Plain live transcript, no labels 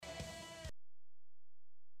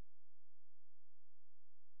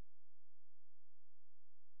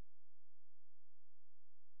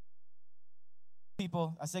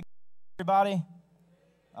people? I said, everybody?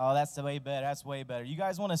 Oh, that's way better. That's way better. You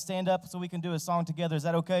guys want to stand up so we can do a song together? Is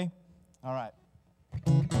that okay? All right.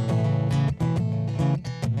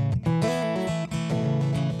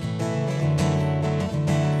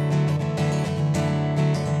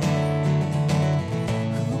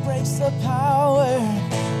 Who breaks the power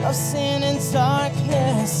of sin and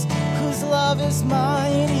darkness? Whose love is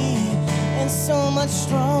mighty and so much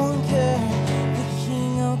stronger? The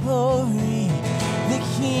King of glory, the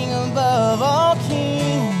King above all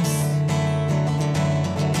kings,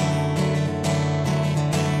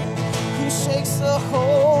 who shakes the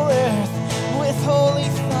whole earth with holy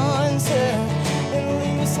thunder and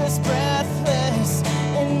leaves us breathless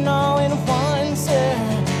and all in wonder.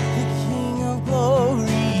 The King of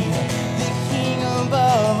glory, the King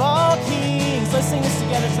above all kings. Let's sing this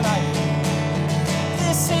together tonight.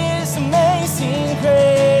 This is amazing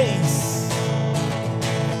grace.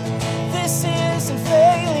 This is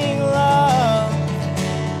unfailing love.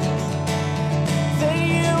 That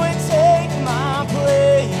you would take my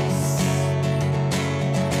place.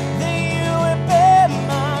 That you would bear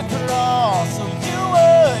my cross. So you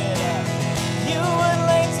would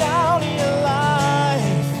lay down your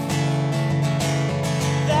life.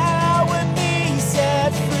 That I would be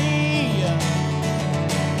set free.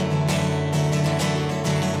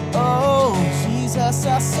 Oh, Jesus,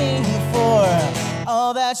 I sing for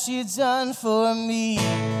all that you've done for me.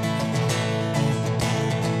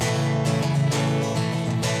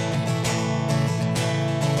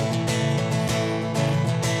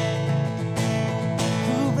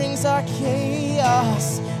 Who brings our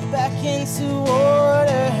chaos back into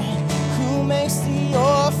order? Who makes the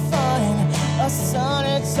orphan a son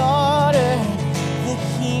or daughter? The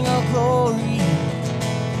King of glory,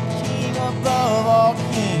 King above all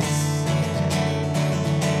kings,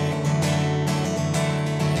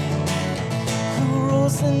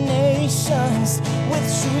 the nations with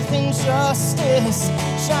truth and justice,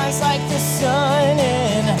 shines like the sun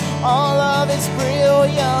in all of its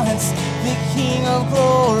brilliance. The King of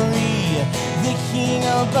glory, the King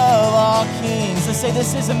above all kings. Let's say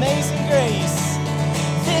this is amazing grace.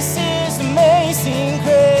 This is amazing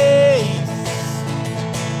grace.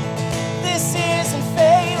 This is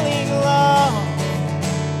unfailing love.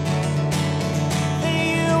 That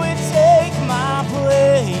you would take my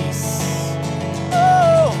place.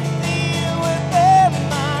 Oh, you would bear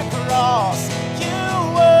my cross. You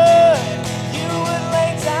would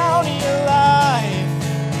lay down your life.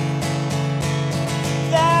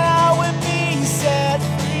 That I would be set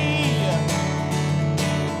free.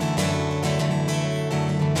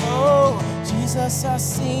 Oh, Jesus, I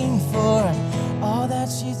sing for all that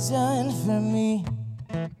you've done for me.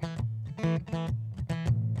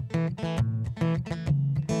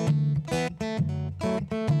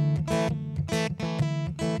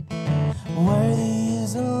 Worthy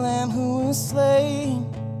is the Lamb who was slain.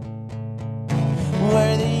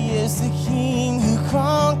 Worthy is the King who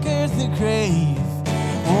conquered the grave.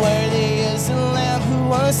 Worthy is the Lamb who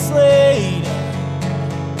was slain.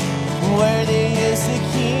 Worthy is the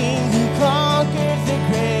King who conquered the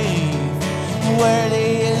grave. Worthy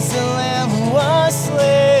is the Lamb who was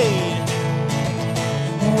slain.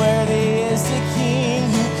 Worthy is the King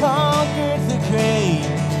who conquered the grave.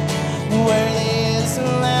 Worthy is the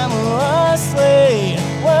Lamb who was slain.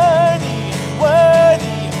 Worthy,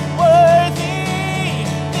 worthy, worthy.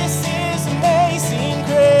 This is amazing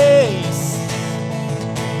grace.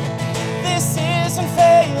 This is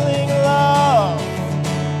unfailing love.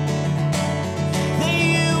 That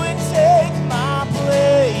you would take my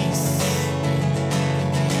place.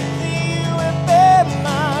 That you would bear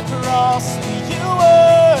my cross. That you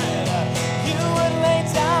would lay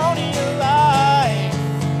down your life.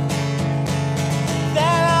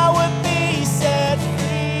 That I would be set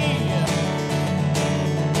free.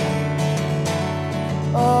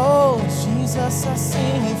 Oh, Jesus, I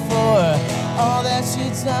sing for all that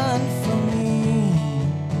you've done for me.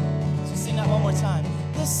 So sing that one more time.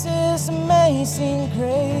 This is amazing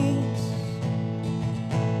grace.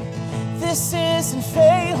 This is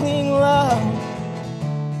unfailing love.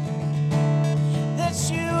 That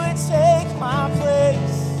you would take my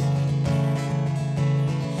place.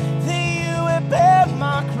 That you would bear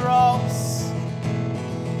my cross.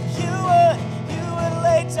 You would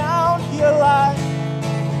lay down your life.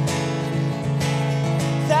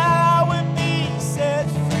 That I would be set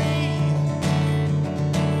free.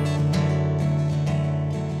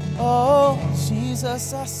 Oh,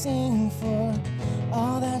 Jesus, I sing for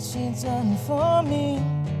all that you've done for me.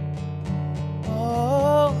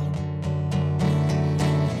 Oh,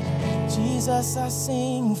 Jesus, I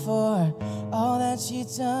sing for all that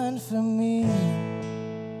you've done for me.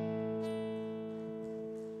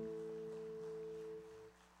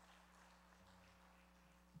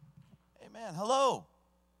 Amen. Hello.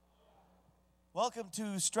 Welcome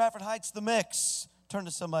to Stratford Heights, The Mix. Turn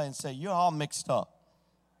to somebody and say, you're all mixed up.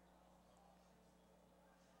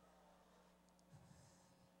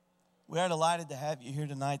 We are delighted to have you here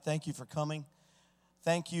tonight. Thank you for coming.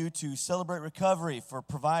 Thank you to Celebrate Recovery for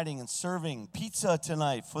providing and serving pizza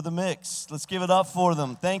tonight for The Mix. Let's give it up for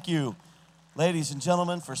them. Thank you, ladies and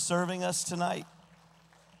gentlemen, for serving us tonight.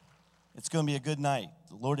 It's going to be a good night.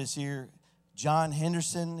 The Lord is here. John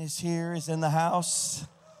Henderson is here, is in the house.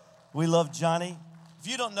 We love Johnny. If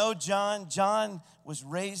you don't know John, John was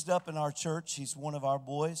raised up in our church. He's one of our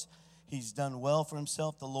boys. He's done well for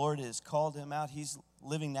himself. The Lord has called him out. He's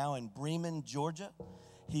living now in Bremen, Georgia.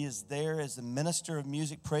 He is there as the minister of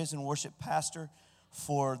music, praise and worship pastor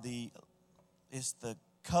for the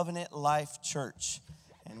Covenant Life Church.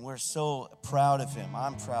 And we're so proud of him.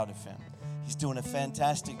 I'm proud of him. He's doing a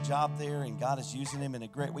fantastic job there, and God is using him in a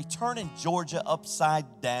great way. Turning Georgia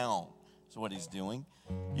upside down is what he's doing.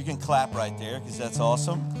 You can clap right there because that's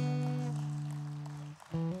awesome.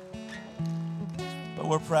 But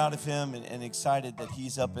we're proud of him and excited that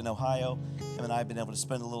he's up in Ohio. Him and I have been able to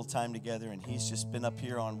spend a little time together, and he's just been up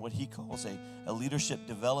here on what he calls a leadership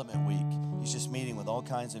development week. He's just meeting with all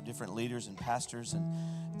kinds of different leaders and pastors, and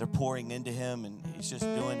they're pouring into him, and he's just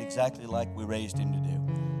doing exactly like we raised him to do.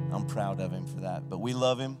 I'm proud of him for that. But we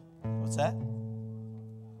love him. What's that?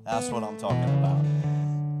 That's what I'm talking about.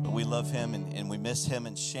 But we love him, and we miss him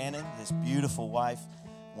and Shannon, his beautiful wife,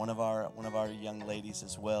 one of our young ladies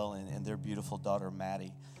as well, and their beautiful daughter,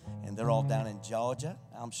 Maddie. And they're all down in Georgia.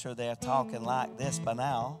 I'm sure they're talking like this by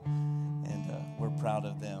now. And we're proud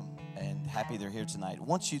of them and happy they're here tonight. I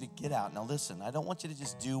want you to get out. Now listen, I don't want you to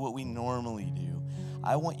just do what we normally do.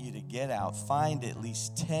 I want you to get out, find at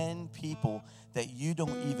least 10 people that you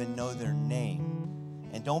don't even know their name.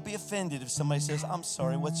 And don't be offended if somebody says, I'm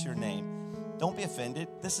sorry, what's your name? Don't be offended.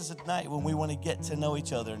 This is a night when we want to get to know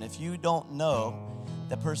each other. And if you don't know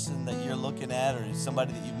the person that you're looking at or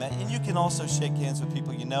somebody that you've met, and you can also shake hands with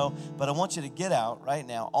people you know, but I want you to get out right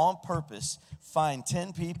now on purpose, find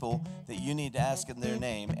 10 people that you need to ask them their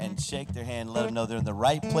name and shake their hand and let them know they're in the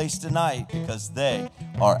right place tonight because they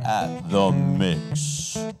are at The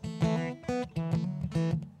Mix.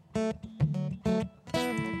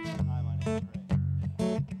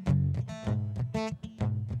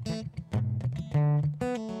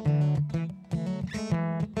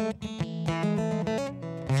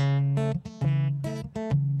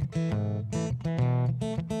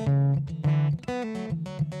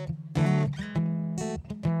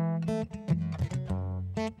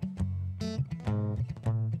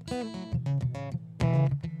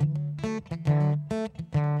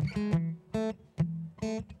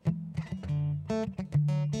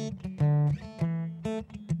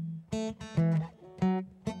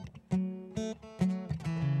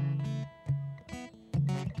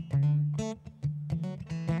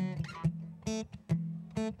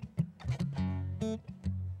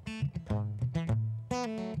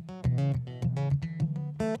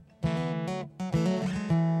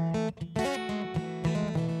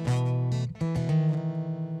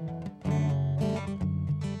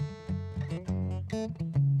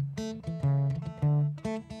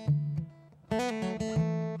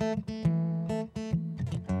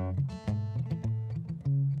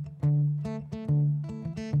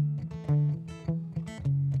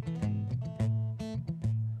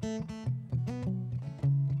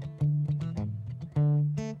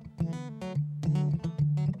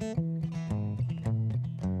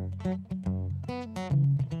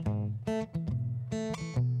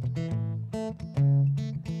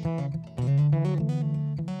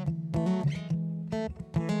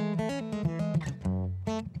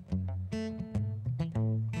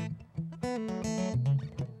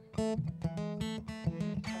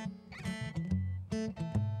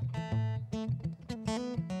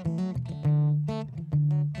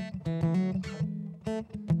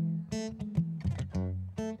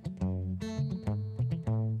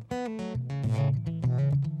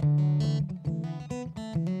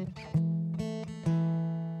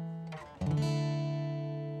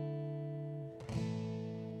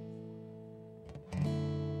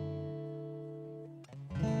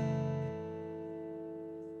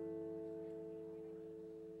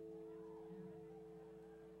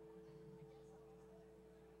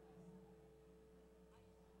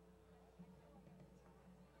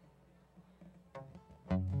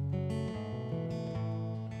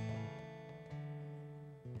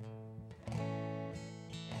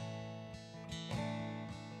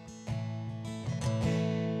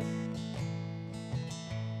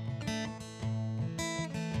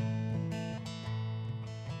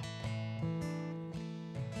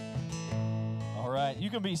 right, you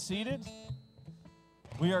can be seated.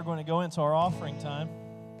 We are going to go into our offering time.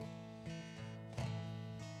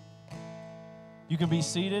 You can be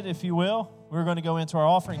seated, if you will. We're going to go into our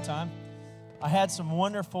offering time. I had some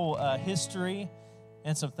wonderful history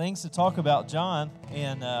and some things to talk about John,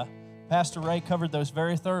 and Pastor Ray covered those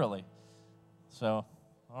very thoroughly. So,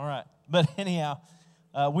 all right. But anyhow,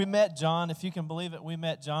 we met John. If you can believe it, we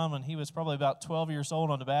met John when he was probably about 12 years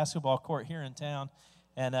old on the basketball court here in town,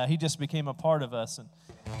 and he just became a part of us and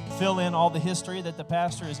fill in all the history that the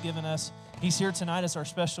pastor has given us. He's here tonight as our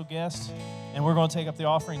special guest, and we're going to take up the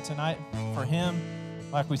offering tonight for him.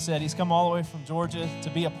 Like we said, he's come all the way from Georgia to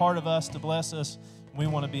be a part of us, to bless us. We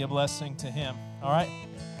want to be a blessing to him. All right?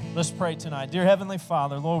 Let's pray tonight. Dear Heavenly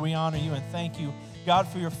Father, Lord, we honor you and thank you, God,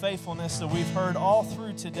 for your faithfulness that we've heard all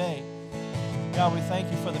through today. God, we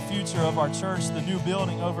thank you for the future of our church, the new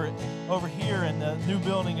building over here and the new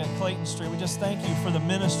building at Clayton Street. We just thank you for the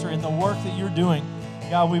ministry and the work that you're doing.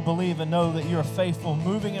 God, we believe and know that you're faithful,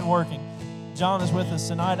 moving and working. John is with us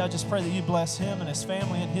tonight. I just pray that you bless him and his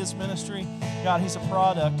family and his ministry. God, he's a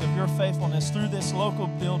product of your faithfulness through this local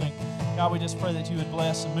building. God, we just pray that you would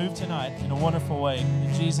bless and move tonight in a wonderful way.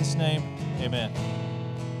 In Jesus' name, amen.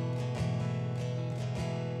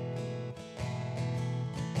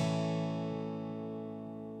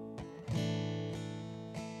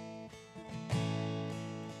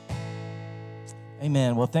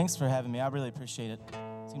 Amen. Well, thanks for having me. I really appreciate it.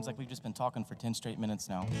 Seems like we've just been talking for 10 straight minutes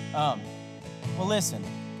now. Well, listen.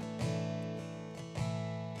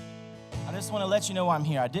 I just want to let you know why I'm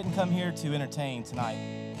here. I didn't come here to entertain tonight.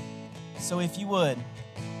 So if you would,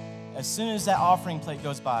 as soon as that offering plate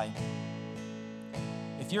goes by,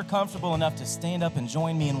 if you're comfortable enough to stand up and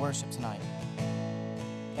join me in worship tonight.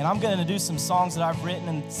 And I'm going to do some songs that I've written,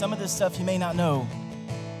 and some of this stuff you may not know.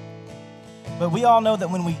 But we all know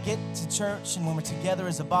that when we get to church and when we're together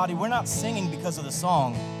as a body, we're not singing because of the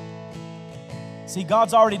song. See,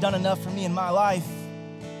 God's already done enough for me in my life.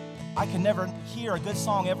 I can never hear a good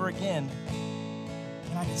song ever again,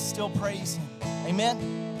 and I can still praise Him. Amen?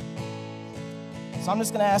 So I'm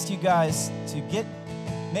just going to ask you guys to get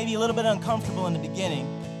maybe a little bit uncomfortable in the beginning.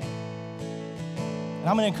 And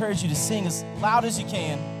I'm going to encourage you to sing as loud as you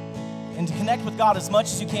can and to connect with God as much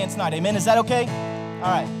as you can tonight. Amen? Is that okay?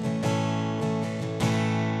 All right.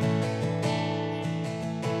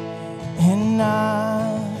 And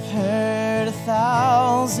I've heard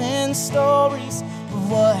 1,000 stories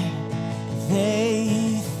of what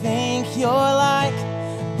they think you're like,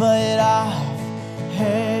 but I've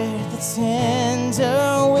heard the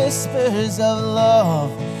tender whispers of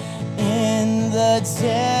love in the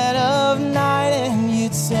dead of night, and you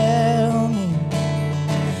tell me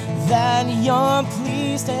that you're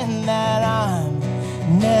pleased and that I'm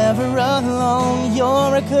never alone.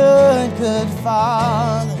 You're a good, good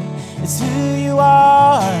Father. It's who you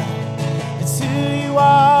are, it's who you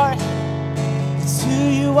are, it's who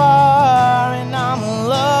you are, and I'm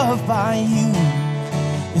loved by you.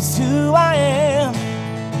 It's who I am,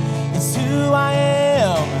 it's who I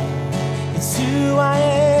am, it's who I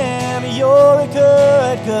am. You're a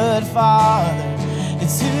good, good Father.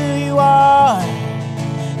 It's who you are,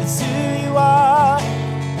 it's who you are,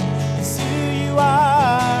 it's who you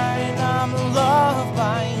are, and I'm loved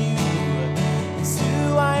by you. It's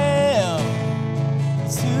who I am.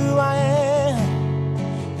 Who I am,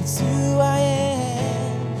 it's who I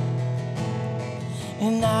am.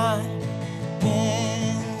 And I've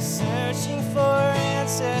been searching for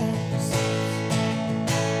answers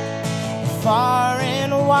far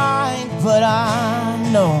and wide, but I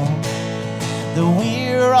know that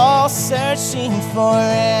we're all searching for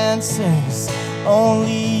answers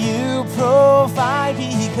only you provide,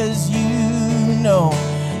 because you know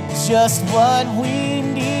just what we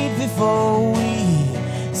need before we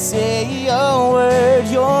say a word.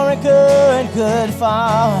 You're a good, good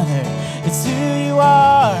Father. It's who you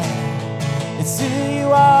are. It's who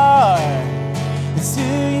you are. It's who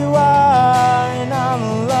you are, and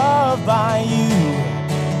I'm loved by you.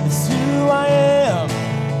 It's who I am.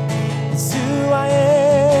 It's who I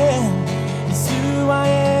am. It's who I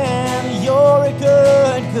am. You're a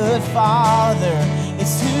good, good Father.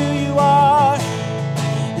 It's who you are.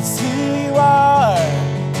 It's who you are.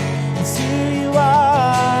 It's who you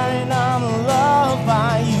are, and I'm loved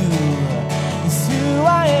by you. It's who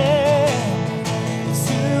I am. It's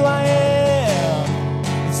who I am.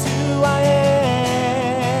 It's who I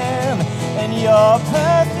am. And you're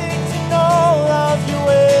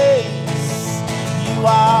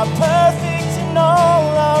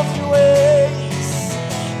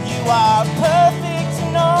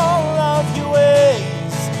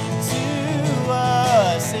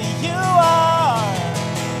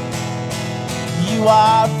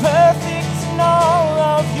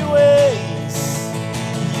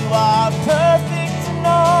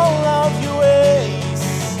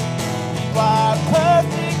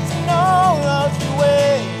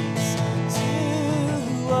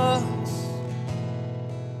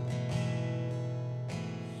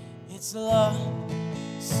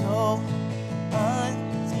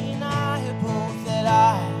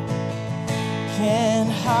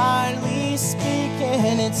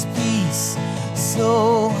its peace,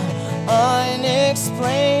 so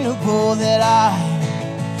unexplainable that I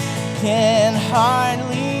can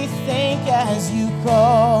hardly think as you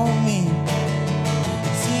call me.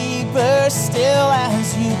 Deeper still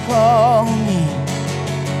as you call me.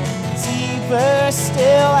 Deeper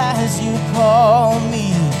still as you call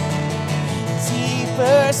me.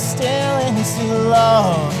 Deeper still into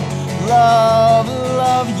love, love,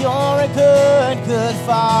 love. You're a good, good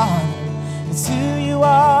Father. It's who you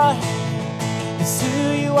are. It's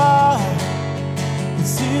who you are.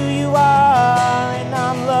 It's who you are, and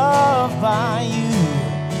I'm loved by you.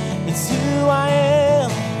 It's who I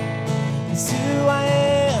am. It's who I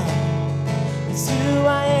am. It's who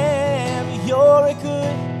I am. You're a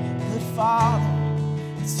good, good Father.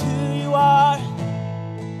 It's who you are.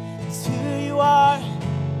 It's who you are.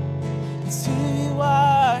 It's who you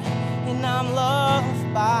are, and I'm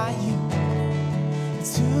loved by you.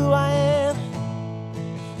 It's who I am.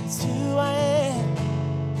 It's who I am.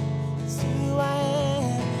 It's who I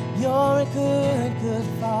am. You're a good, good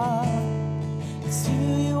Father. It's who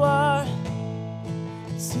you are.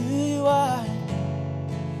 It's who you are.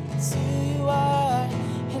 It's who you are,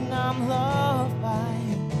 and I'm loved by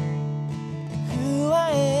you. Who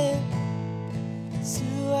I am. It's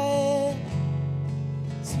who I am.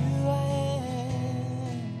 It's who I am.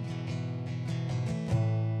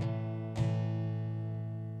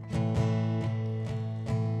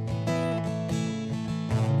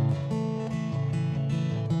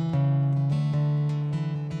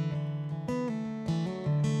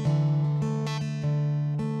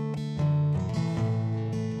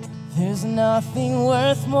 There's nothing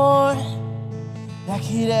worth more that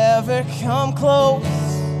could ever come close.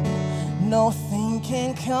 Nothing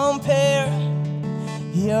can compare.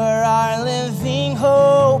 You're our living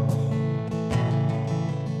hope.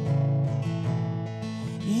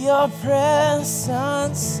 Your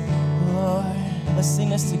presence, Lord. Let's sing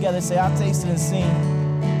this together. Say, I'll taste it and sing.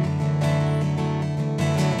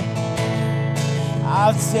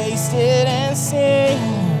 I've tasted and sing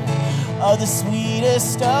of the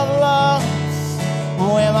sweetest of loves,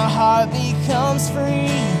 when my heart becomes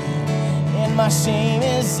free and my shame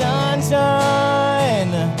is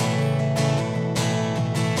undone.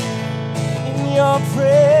 In your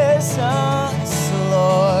presence,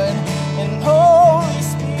 Lord, and Holy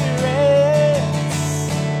Spirit,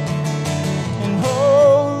 and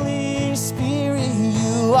Holy Spirit,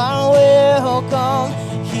 you are welcome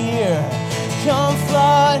here. Come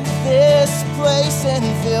flood this place and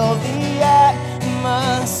fill the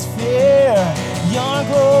atmosphere. Your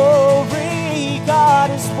glory,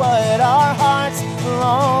 God, is what our hearts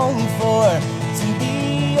long for. To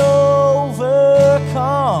be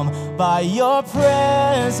overcome by your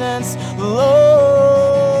presence,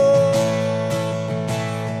 Lord.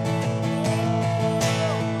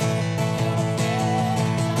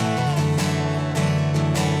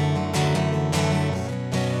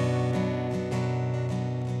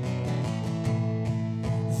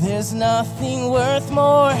 There's nothing worth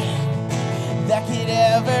more that could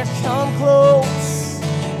ever come close.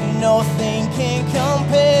 Nothing can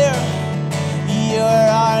compare. You're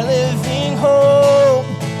our living hope.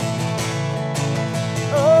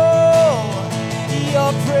 Oh,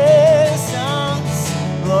 your presence.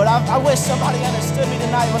 Lord, I wish somebody understood me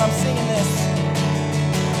tonight when I'm singing this.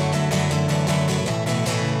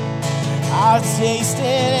 I've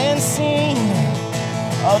tasted and seen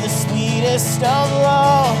of the sweetest of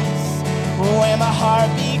loves, when my heart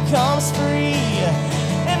becomes free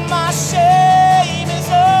and my shame is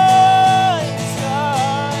undone.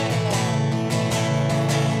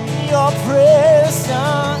 Your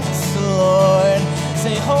presence, Lord.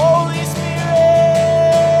 Say, Holy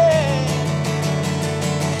Spirit,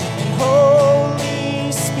 and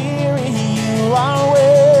Holy Spirit, you are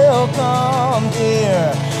welcome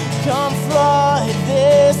here. Come flood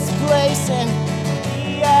this place and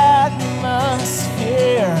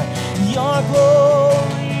atmosphere. Your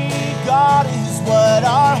glory, God, is what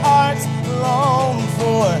our hearts long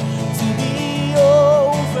for. To be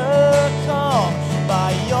overcome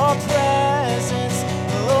by your presence,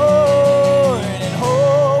 Lord. And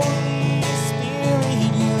Holy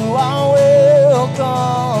Spirit, you are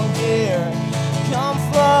welcome here. Come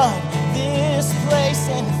flood this place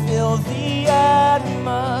and fill the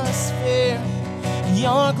atmosphere.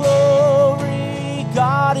 Your glory,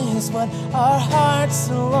 God, is what our hearts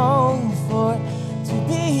long for. To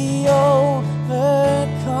be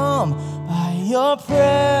overcome by your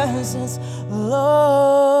presence,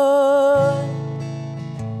 Lord.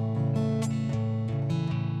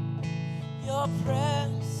 Your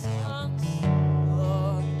presence,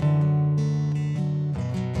 Lord.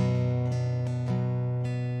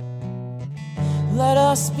 Let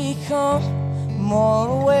us become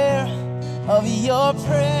more aware of your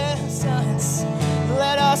presence.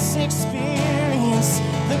 Let us experience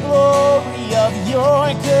the glory of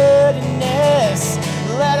your goodness.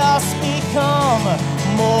 Let us become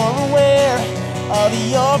more aware of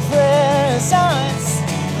your presence.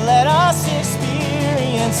 Let us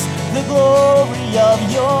experience the glory of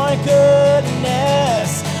your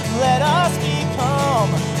goodness. Let us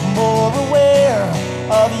become more aware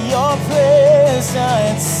of your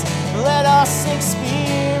presence. Let us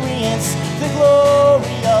experience the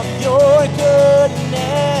glory of your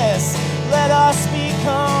goodness. Let us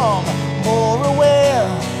become more aware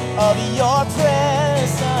of your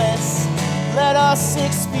presence. Let us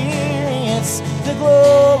experience the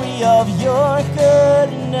glory of your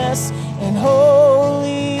goodness. And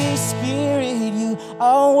Holy Spirit, you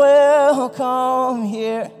are welcome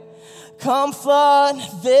here. Come flood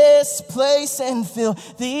this place and fill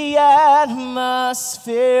the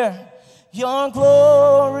atmosphere. Your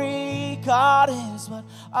glory, God, is what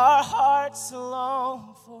our hearts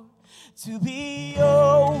long for. To be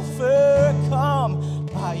overcome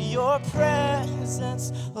by your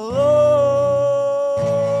presence, Lord.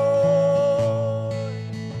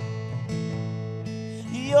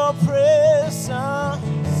 Your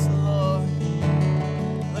presence, Lord.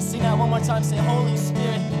 Let's sing that one more time. Say, Holy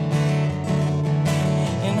Spirit.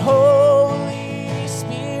 And Holy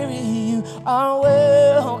Spirit, you are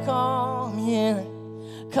welcome here.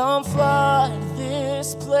 Come flood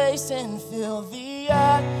this place and fill the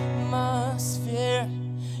atmosphere.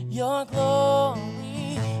 Your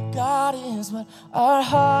glory, God, is what our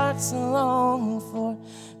hearts long for.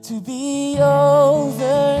 To be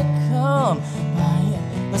overcome by it.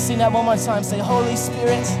 Let's sing that one more time. Say, Holy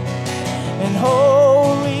Spirit. And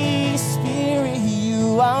Holy Spirit,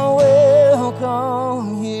 you are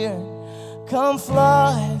welcome here. Come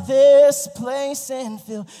flood this place and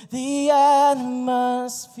fill the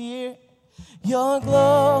atmosphere. Your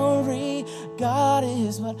glory, God,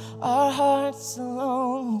 is what our hearts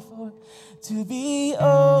long for. To be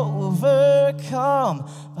overcome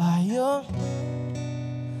by your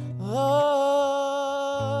love.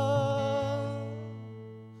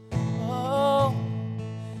 Oh,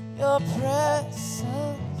 your presence,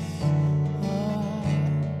 Lord.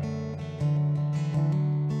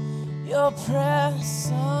 Your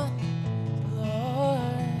presence, Lord.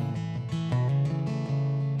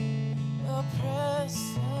 Your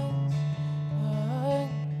presence, Lord.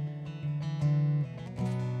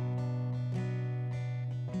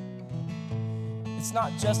 It's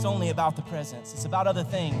not just only about the presence, it's about other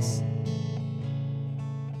things.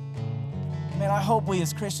 Man, I hope we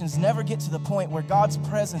as Christians never get to the point where God's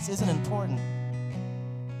presence isn't important.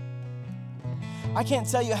 I can't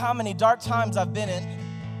tell you how many dark times I've been in,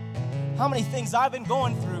 how many things I've been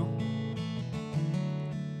going through.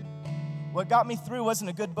 What got me through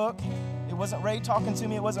wasn't a good book. It wasn't Ray talking to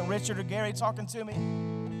me. It wasn't Richard or Gary talking to me.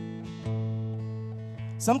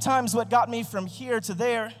 Sometimes what got me from here to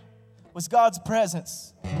there was God's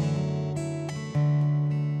presence. And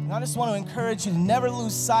I just want to encourage you to never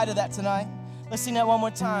lose sight of that tonight. Let's sing that one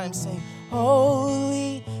more time. Say,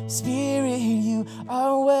 Holy Spirit, you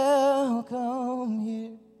are welcome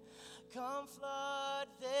here. Come flood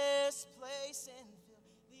this place and fill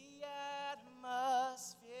the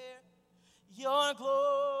atmosphere. Your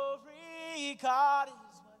glory, God,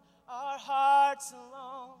 is what our hearts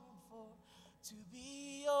long for. To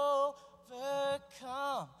be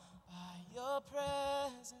overcome by your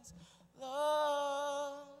presence,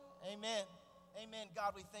 Lord. Amen. Amen.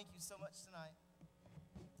 God, we thank you so much tonight.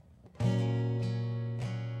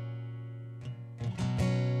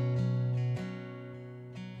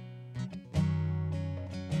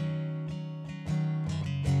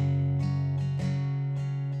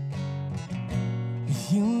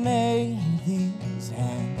 If you made these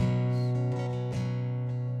hands,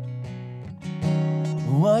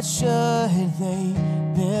 what should they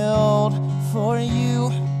build for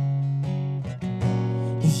you?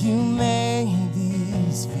 If you made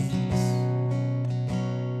these feet,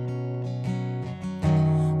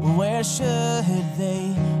 where should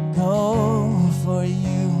they go for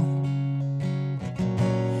you?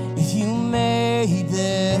 If you made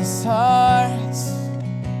this heart,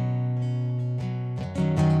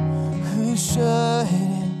 who should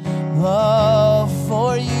it love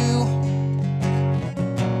for you?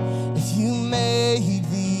 If you made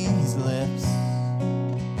these lips,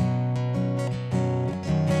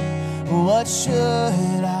 what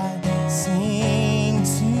should I sing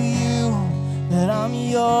to you? That I'm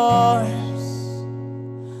yours,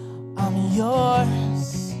 I'm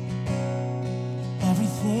yours.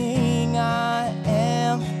 Everything I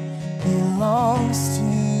am belongs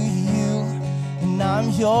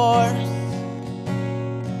yours.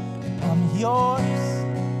 I'm yours.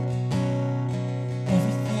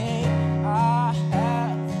 Everything I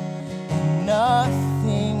have, and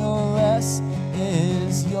nothing less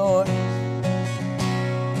is yours.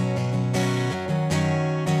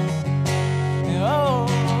 Oh,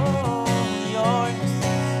 yours.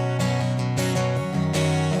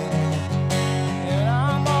 And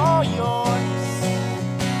I'm all yours.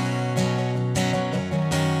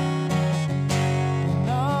 And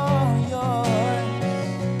all yours.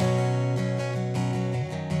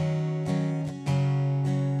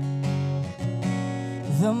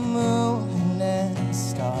 The moon and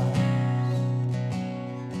stars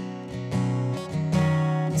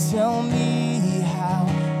tell me how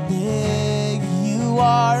big you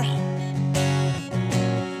are,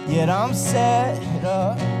 yet I'm set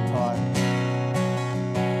apart,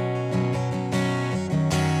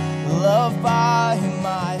 loved by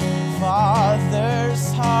my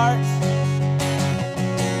Father's heart,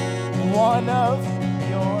 one of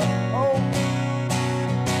your own,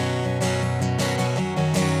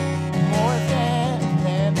 more than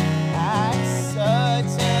an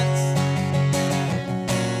accident,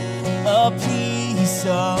 a piece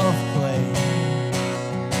of clay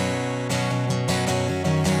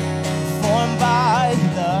formed by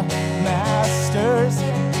the master's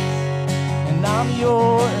hand. And I'm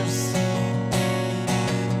yours,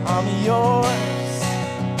 I'm yours.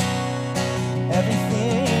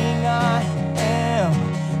 Everything I am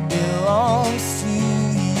belongs to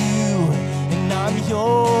you. And I'm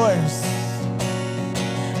yours,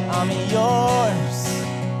 I'm yours.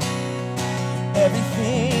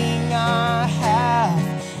 Everything I have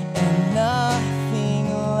and nothing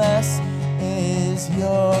less is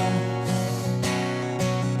yours.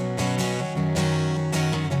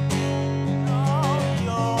 And all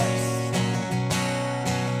yours.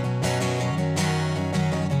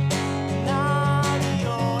 And I'm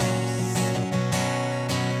yours.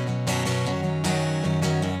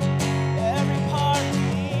 Every part of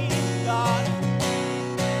me, God.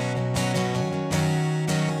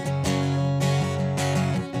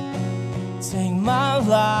 Take my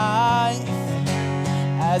life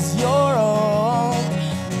as your own.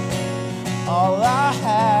 All I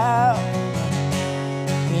have,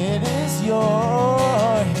 it is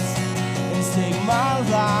yours. And take my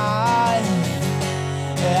life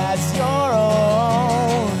as your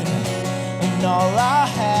own. And all I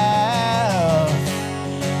have,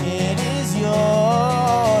 it is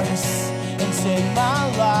yours. And take my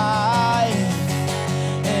life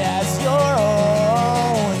as your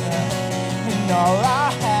own. And all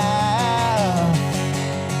I have,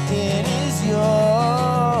 it is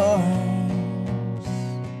yours.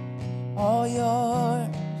 All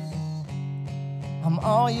yours. I'm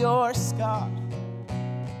all yours, God.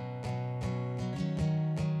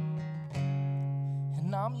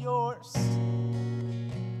 And I'm yours.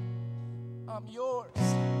 I'm yours.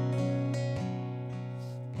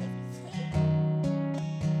 Everything.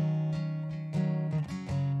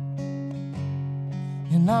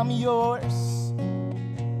 And I'm yours.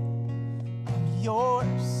 I'm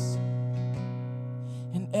yours.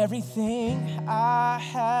 And everything I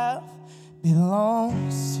have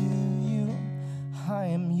belongs to you. I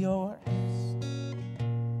am yours.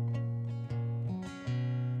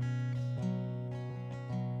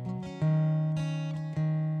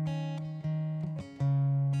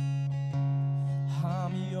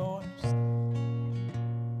 I'm yours.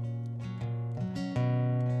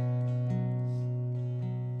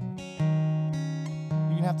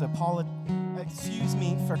 You're gonna have to apologize. Excuse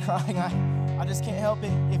me for crying. I just can't help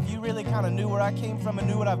it. If you really kind of knew where I came from and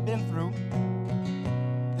knew what I've been through,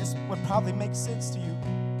 this would probably make sense to you.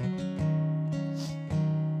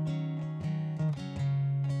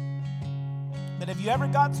 But have you ever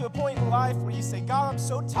got to a point in life where you say, God, I'm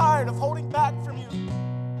so tired of holding back from you.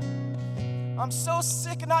 I'm so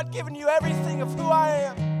sick of not giving you everything of who I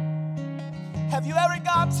am. Have you ever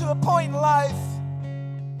got to a point in life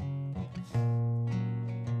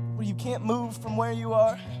where you can't move from where you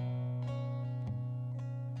are?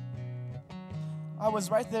 I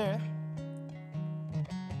was right there.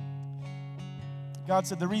 God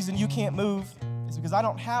said, the reason you can't move is because I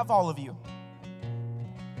don't have all of you.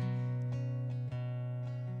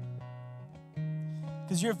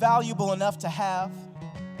 Because you're valuable enough to have.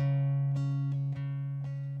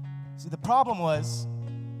 See, the problem was,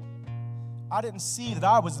 I didn't see that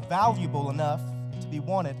I was valuable enough to be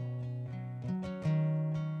wanted.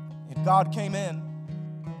 And God came in,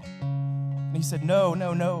 and he said, no,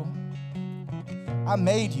 no, no. I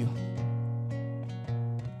made you.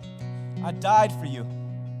 I died for you.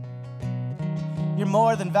 You're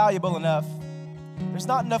more than valuable enough There's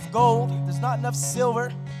not enough gold. There's not enough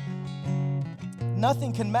silver.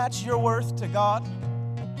 Nothing can match your worth to God.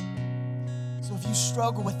 So if you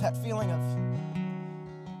struggle with that feeling of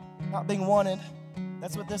not being wanted,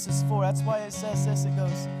 that's what this is for. That's why it says this. It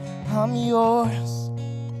goes, I'm yours.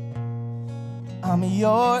 I'm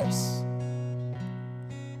yours.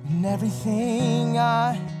 And everything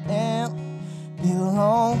I am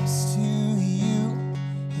belongs to you.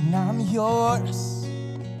 And I'm yours.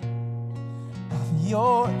 I'm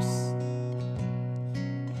yours.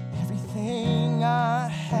 Everything I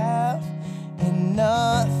have and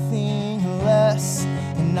nothing less.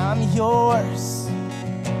 And I'm yours.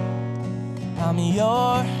 I'm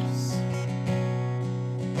yours.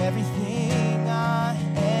 Everything I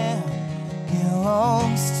am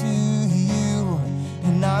belongs to you.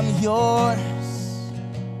 And I'm yours.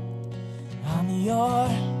 I'm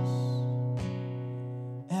yours.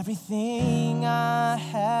 Everything I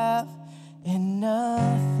have and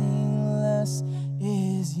nothing less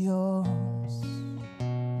is yours.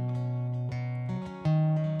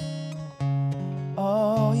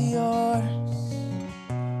 Oh, yours.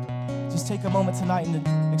 Just take a moment tonight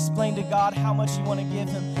and explain to God how much you want to give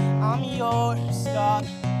him. I'm yours, God.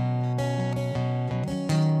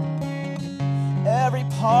 Every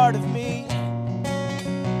part of me.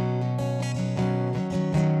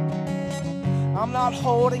 I'm not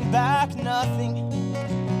holding back nothing.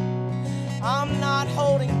 I'm not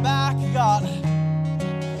holding back, God.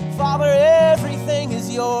 Father, everything is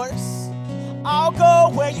yours. I'll go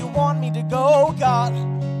where you want me to go, God.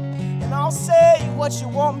 And I'll say what you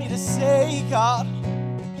want me to say, God.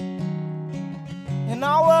 And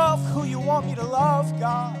I'll love who you want me to love,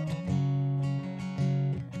 God.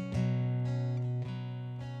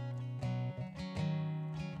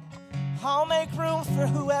 I'll make room for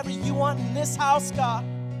whoever you want in this house, God.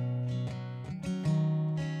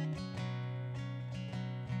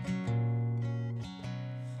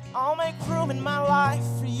 I'll make room in my life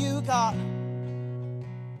for you, God.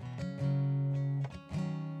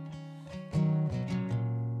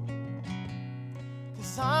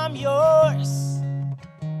 Cause I'm yours,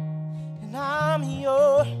 and I'm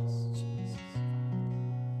yours, Jesus.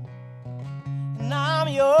 And I'm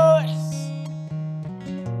yours.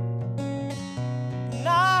 And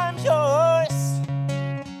I'm yours.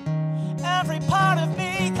 Every part of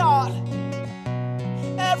me, God.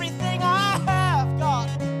 Everything I have, God.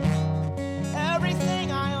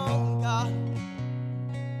 Everything I own, God.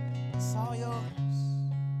 It's all yours.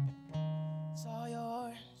 It's all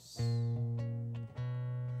yours.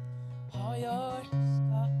 All yours,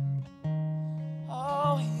 God.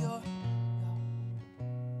 All yours, God.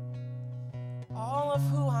 All of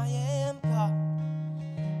who I am, God.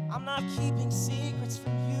 I'm not keeping secrets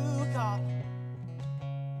from you, God.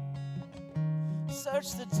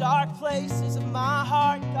 Search the dark places of my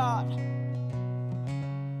heart, God.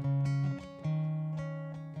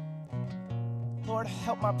 Lord,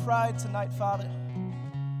 help my pride tonight, Father.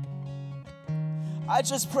 I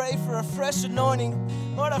just pray for a fresh anointing,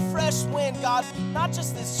 Lord, a fresh wind, God. Not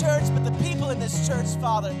just this church, but the people in this church,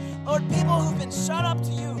 Father. Lord, people who've been shut up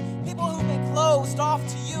to you, people who've been closed off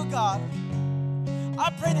to you, God. I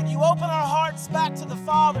pray that you open our hearts back to the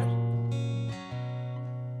Father.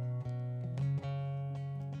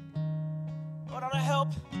 Lord,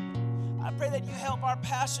 I pray that you help our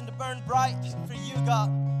passion to burn bright for you, God.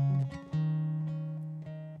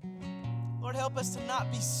 Lord, help us to not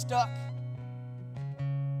be stuck.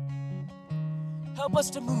 Help us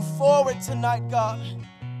to move forward tonight, God.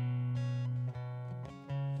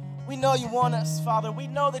 We know you want us, Father. We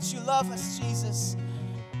know that you love us, Jesus.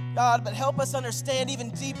 God, but help us understand even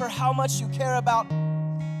deeper how much you care about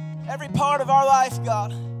every part of our life,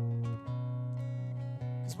 God.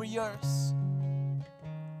 Because we're yours.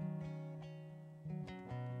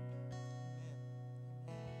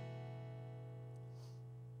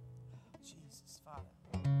 Jesus, Father.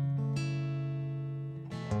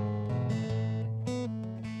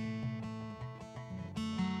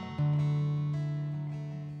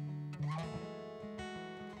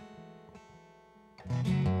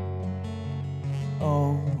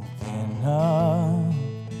 Open up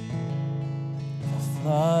the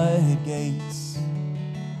floodgates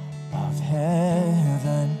of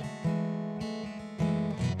heaven.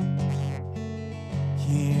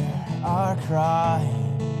 Hear our cry.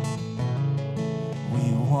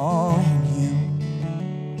 We want you.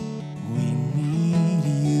 We need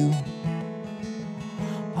you.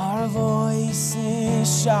 Our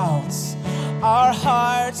voices shouts. Our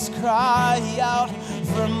hearts cry out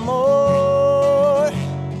for more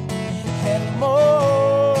and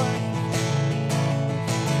more.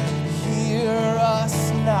 Hear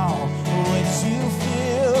us now, would you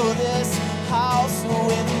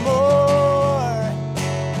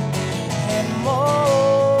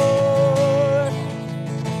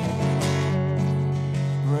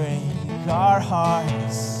our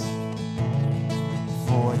hearts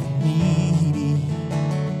for the needy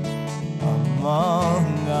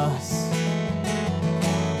among us.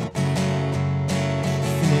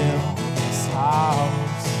 Fill this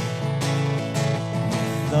house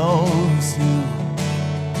with those who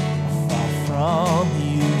are far from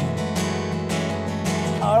you.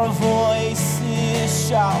 Our voices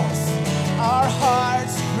shout, our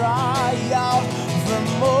hearts cry out for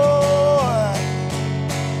more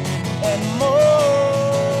and more.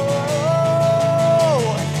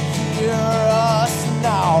 Hear us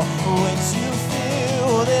now. Would you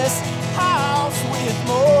fill this house with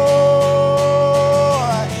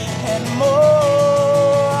more and more?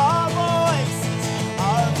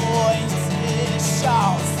 Our voices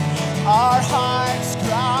shout, our hearts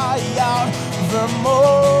cry out for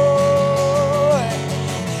more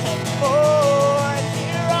and more.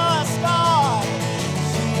 Hear us, God.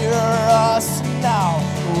 Hear us now.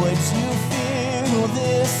 Would you fill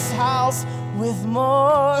this house with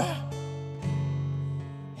more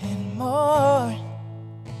and more?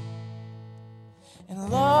 And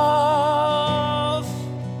love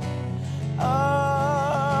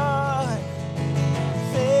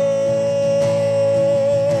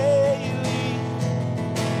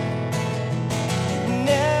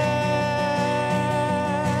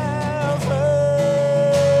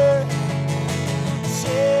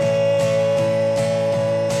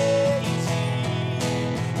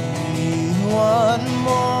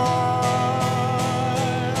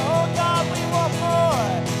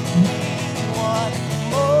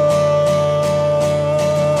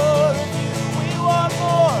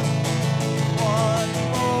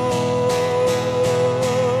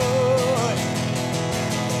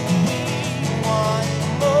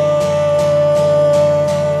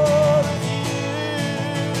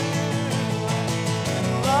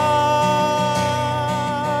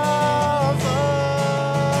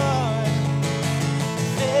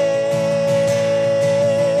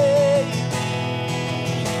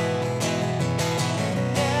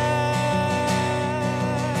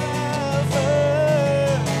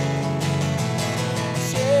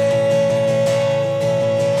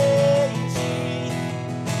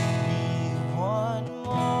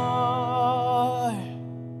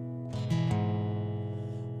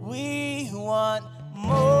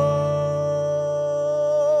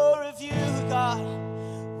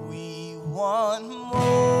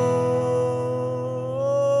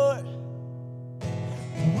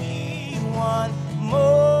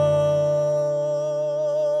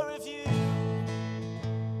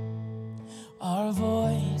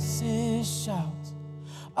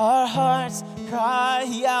our hearts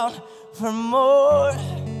cry out for more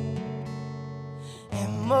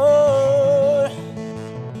and more.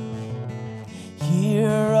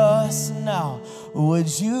 Hear us now. Would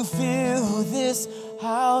you fill this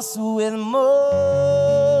house with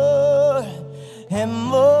more and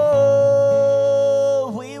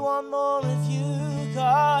more? We want more of you,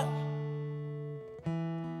 God.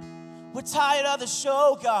 We're tired of the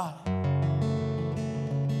show, God.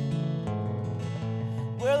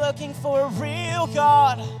 We're looking for a real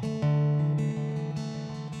God.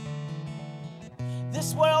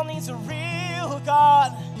 This world needs a real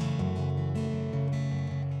God.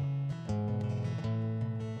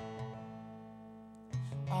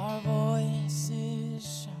 Our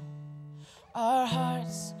voices shout, our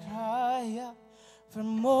hearts cry out for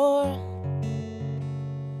more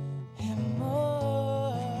and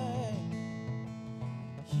more.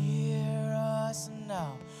 Hear us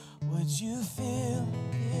now. Would you fill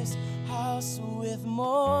this house with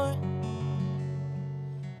more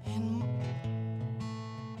and more?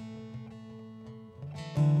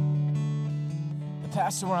 The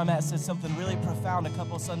pastor where I'm at said something really profound a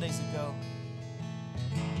couple of Sundays ago.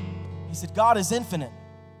 He said, God is infinite.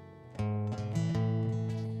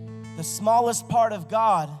 The smallest part of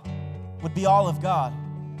God would be all of God.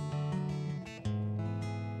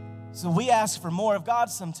 So we ask for more of God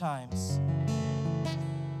sometimes.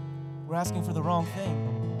 We're asking for the wrong thing.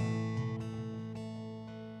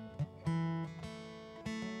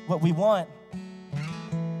 What we want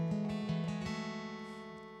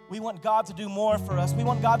God to do more for us. We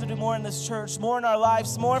want God to do more in this church, more in our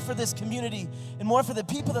lives, more for this community, and more for the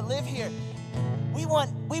people that live here. We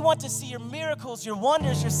want to see your miracles, your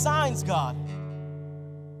wonders, your signs, God.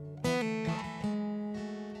 And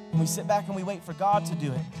we sit back and we wait for God to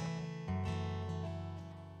do it.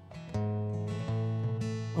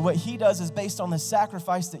 But what He does is based on the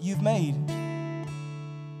sacrifice that you've made.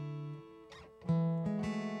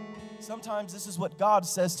 Sometimes this is what God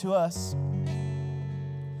says to us.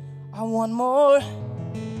 I want more.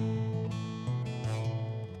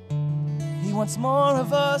 He wants more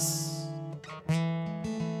of us.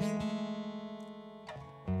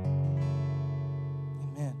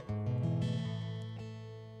 Amen.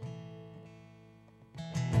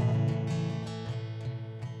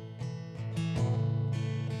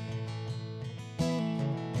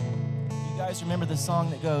 You guys remember the song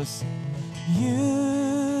that goes,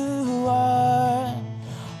 "You are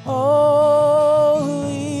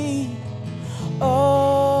holy,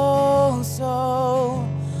 oh so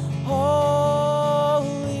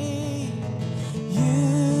holy.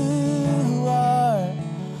 You are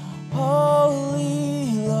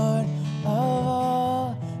holy, Lord of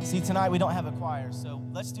all." See, tonight we don't have a choir, so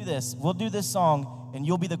let's do this. We'll do this song, and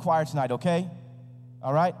you'll be the choir tonight, okay?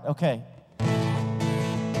 All right? Okay.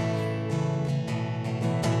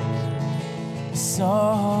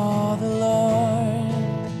 Saw the Lord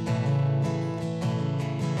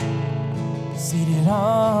seated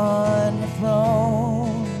on the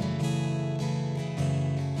throne.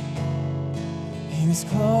 He was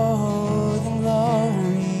clothed in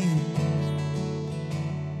glory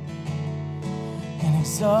and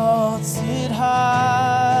exalted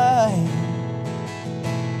high,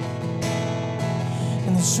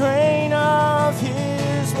 and the train of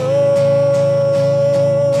his robe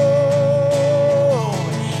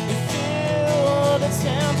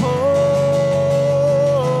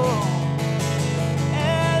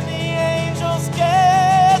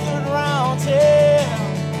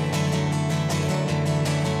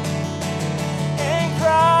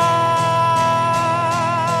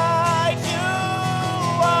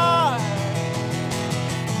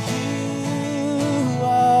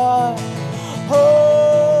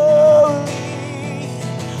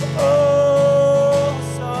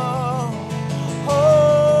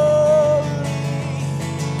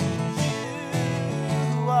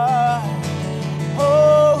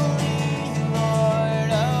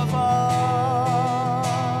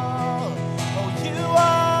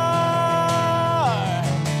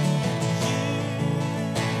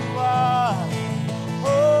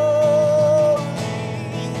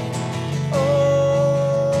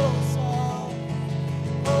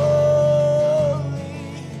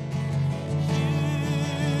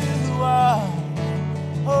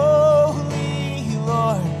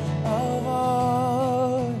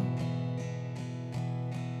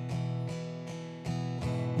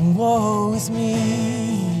woe is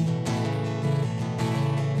me,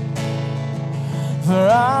 for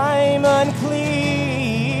I'm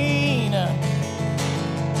unclean,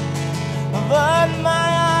 but my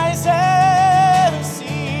eyes have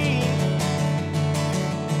seen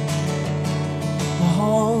the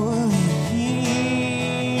Holy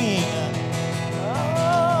King.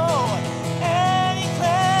 Oh, and He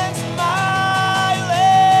cleansed my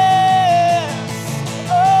lips.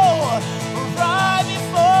 Oh, right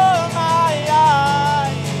before my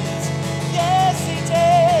eyes. Yes, He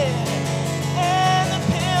did. And the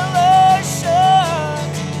pillars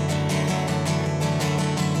shook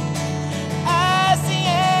as the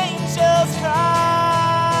angels cried,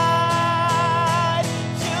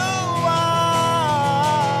 "You are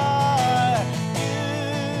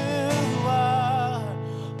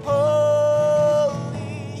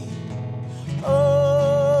holy,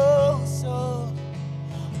 oh so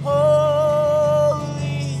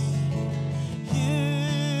holy.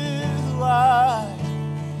 You are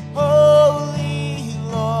holy,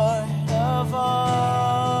 Lord of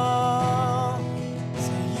all."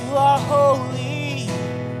 Say, "You are holy.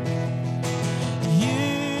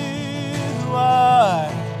 You are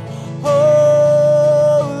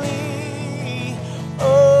holy,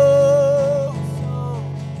 oh so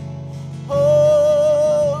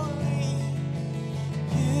holy.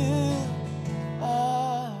 You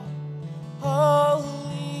are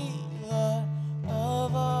holy, Lord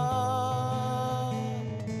of all.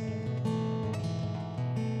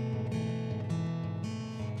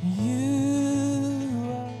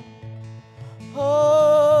 You are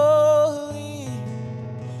holy,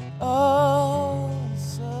 oh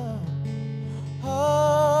so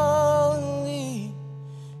holy.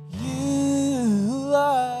 You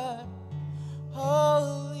are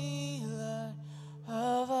holy, Lord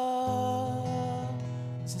of all.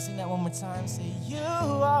 Let's just sing that one more time. Say, "You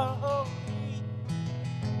are holy.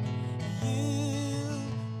 You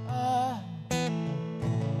are holy,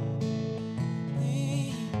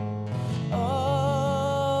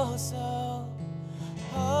 oh so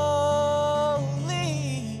holy.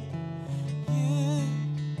 You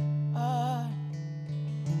are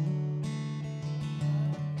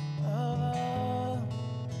of all."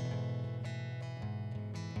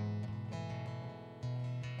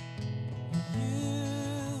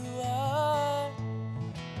 You are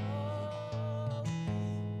holy.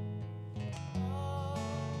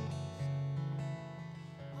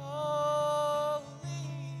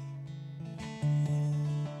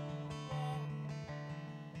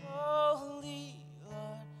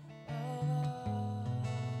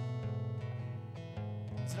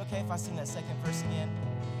 okay if I sing that second verse again?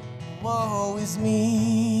 Woe is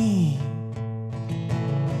me,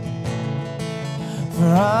 for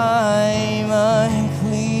I'm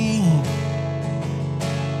unclean,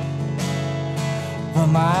 but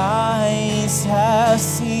my eyes have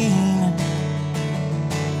seen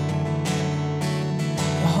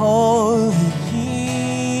the Holy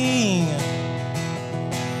King,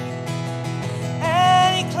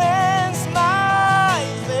 and He cleansed my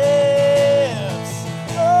lips,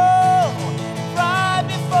 oh, right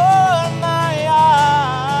before my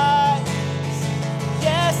eyes.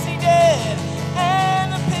 Yes, He did,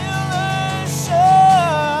 and the pillars shone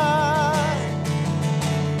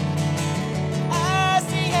as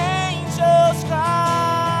the angels cried.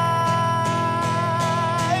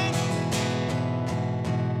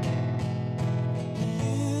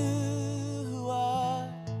 You are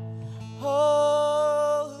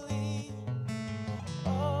holy,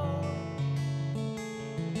 oh,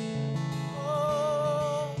 holy.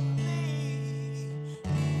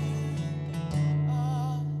 You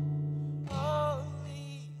are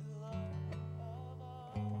holy, Lord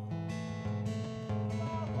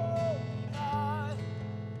of all.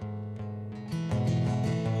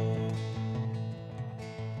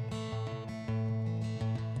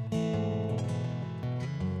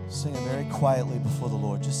 Sing it very quietly before the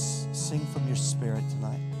Lord. Just sing from your spirit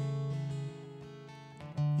tonight.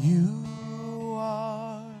 You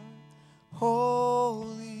are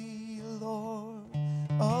holy, Lord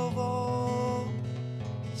of all.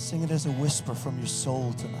 Sing it as a whisper from your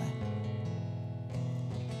soul tonight.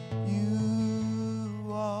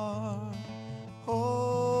 You are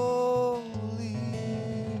holy,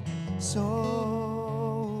 so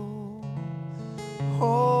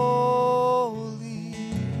holy.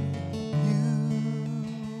 You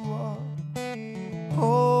are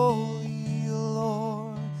holy,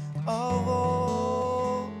 Lord of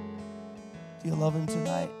all. Do you love Him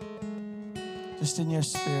tonight? Just in your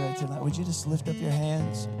spirit tonight, would you just lift up your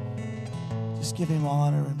hands? Just give Him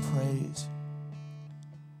honor and praise.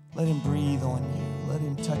 Let Him breathe on you. Let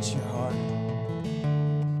Him touch your heart.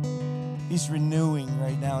 He's renewing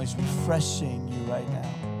right now. He's refreshing you right now.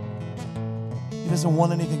 He doesn't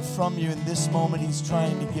want anything from you in this moment. He's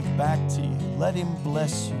trying to give back to you. Let Him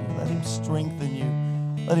bless you. Let Him strengthen you.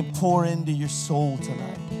 Let Him pour into your soul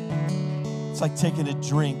tonight. It's like taking a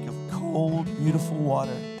drink of cold, beautiful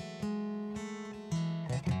water.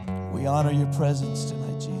 We honor your presence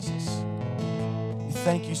tonight, Jesus. We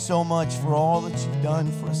thank you so much for all that you've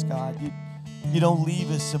done for us, God. You don't leave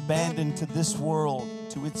us abandoned to this world,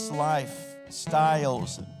 to its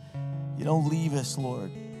lifestyles. You don't leave us,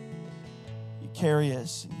 Lord. You carry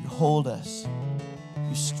us, and you hold us.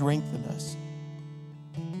 You strengthen us.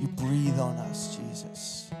 You breathe on us,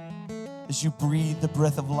 Jesus. As you breathed the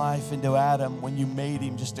breath of life into Adam when you made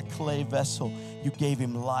him just a clay vessel, you gave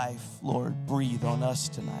him life. Lord, breathe on us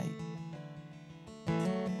tonight.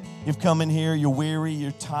 You've come in here, you're weary,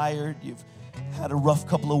 you're tired, you've had a rough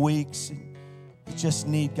couple of weeks, and you just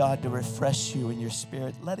need God to refresh you in your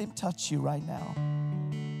spirit. Let Him touch you right now.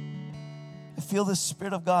 I feel the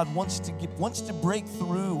Spirit of God wants to break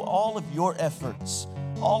through all of your efforts,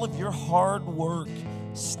 all of your hard work.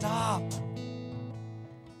 Stop.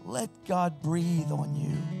 Let God breathe on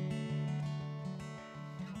you.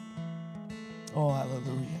 Oh,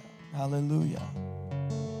 hallelujah. Hallelujah.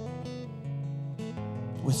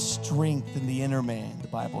 With strength in the inner man, the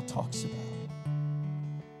Bible talks about.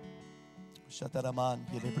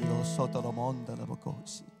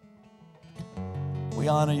 We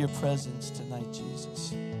honor your presence tonight,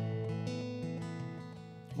 Jesus.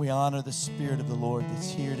 We honor the Spirit of the Lord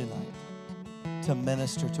that's here tonight to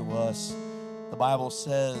minister to us. The Bible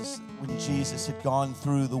says when Jesus had gone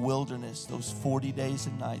through the wilderness, those 40 days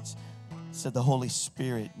and nights, it said the Holy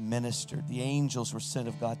Spirit ministered. The angels were sent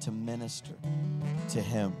of God to minister to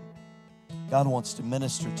him. God wants to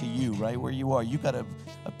minister to you right where you are. You got a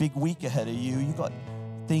big week ahead of you. You got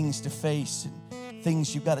things to face and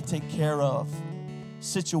things you got to take care of.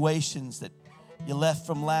 Situations that you left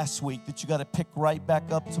from last week that you got to pick right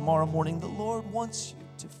back up tomorrow morning. The Lord wants you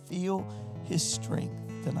to feel His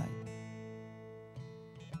strength tonight.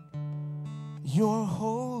 You're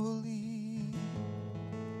holy.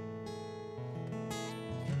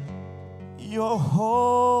 You're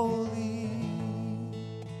holy.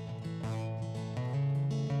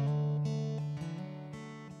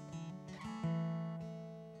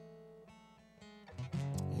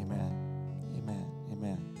 Amen. Amen.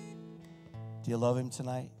 Amen. Do you love Him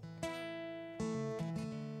tonight?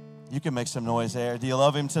 You can make some noise there. Do you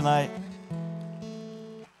love Him tonight?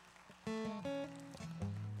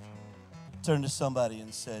 Turn to somebody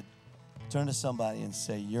and said, Turn to somebody and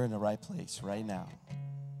say, you're in the right place right now.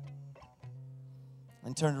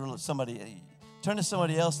 And turn to somebody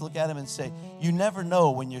else, look at him and say, you never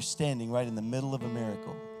know when you're standing right in the middle of a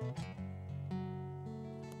miracle.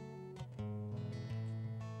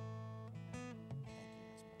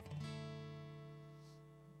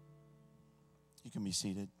 You can be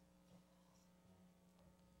seated.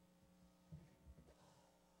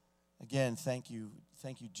 Again, thank you,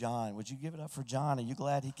 John. Would you give it up for John? Are you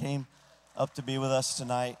glad he came up to be with us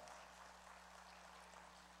tonight?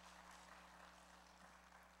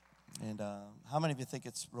 And how many of you think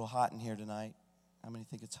it's real hot in here tonight? How many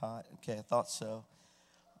think it's hot? Okay, I thought so.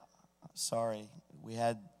 Sorry, we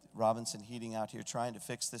had Robinson Heating out here trying to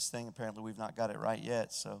fix this thing. Apparently, we've not got it right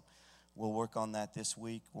yet, so we'll work on that this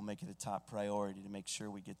week. We'll make it a top priority to make sure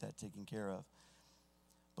we get that taken care of.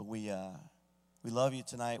 But we love you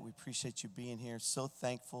tonight. We appreciate you being here. So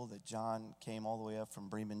thankful that John came all the way up from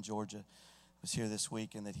Bremen, Georgia, was here this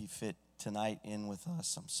week, and that he fit tonight in with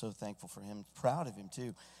us. I'm so thankful for him. Proud of him,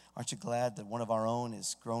 too. Aren't you glad that one of our own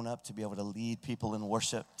is grown up to be able to lead people in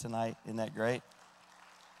worship tonight? Isn't that great?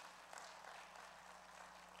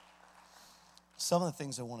 Some of the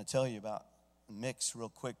things I want to tell you about Mix real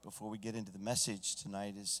quick before we get into the message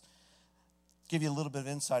tonight is give you a little bit of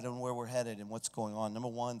insight on where we're headed and what's going on. Number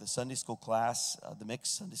one, the Sunday school class, the Mix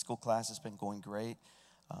Sunday school class has been going great.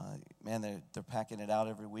 Man, they're packing it out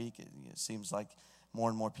every week. It seems like more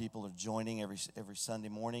and more people are joining every Sunday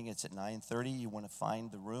morning. It's at 9:30. You want to find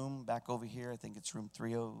the room back over here. I think it's room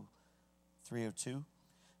 302.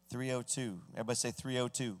 302. Everybody say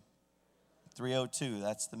 302. 302.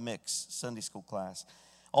 That's the Mix Sunday school class.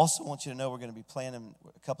 Also want you to know we're going to be planning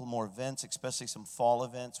a couple more events, especially some fall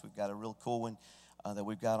events. We've got a real cool one that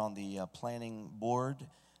we've got on the planning board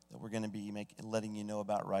that we're going to be letting you know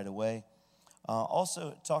about right away.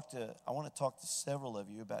 Also, I want to talk to several of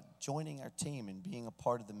you about joining our team and being a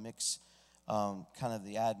part of the Mix, kind of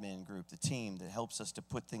the admin group, the team that helps us to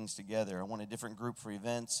put things together. I want a different group for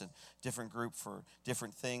events and different group for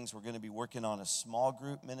different things. We're going to be working on a small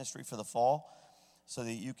group ministry for the fall so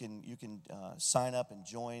that you can sign up and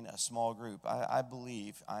join a small group. I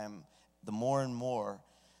believe the more and more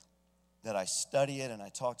that I study it and I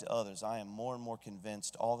talk to others, I am more and more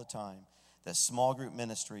convinced all the time that small group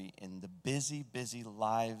ministry in the busy, busy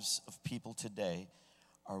lives of people today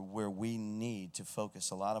are where we need to focus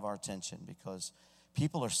a lot of our attention, because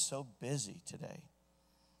people are so busy today.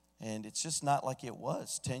 And it's just not like it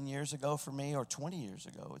was 10 years ago for me or 20 years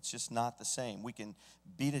ago. It's just not the same. We can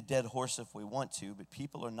beat a dead horse if we want to, but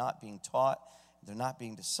people are not being taught, they're not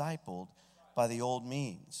being discipled by the old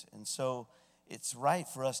means. And so it's right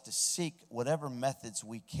for us to seek whatever methods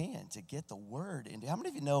we can to get the word into. How many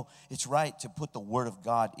of you know it's right to put the word of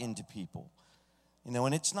God into people? You know,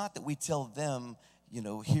 and it's not that we tell them, you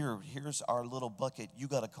know, here's our little bucket. You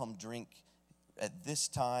got to come drink at this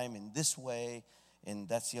time in this way, and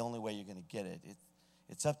that's the only way you're going to get it.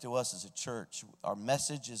 It's up to us as a church. Our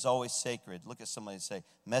message is always sacred. Look at somebody and say,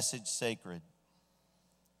 message sacred.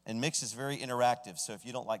 And Mix is very interactive, so if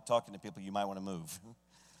you don't like talking to people, you might want to move.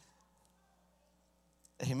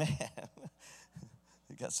 Amen.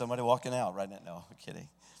 You got somebody walking out right now. No, I'm kidding.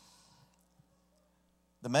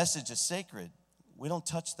 The message is sacred. We don't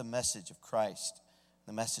touch the message of Christ,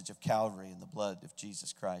 the message of Calvary and the blood of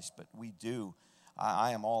Jesus Christ, but we do.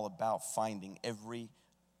 I am all about finding every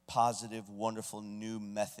positive, wonderful new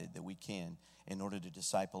method that we can in order to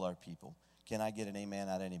disciple our people. Can I get an amen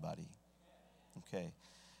out of anybody? Okay.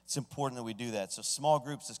 It's important that we do that. So small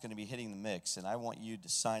groups is going to be hitting the Mix, and I want you to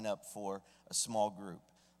sign up for a small group.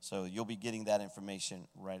 So you'll be getting that information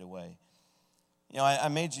right away. You know, I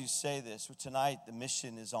made you say this. Tonight, the Mix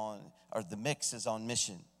is on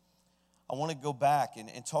mission. I want to go back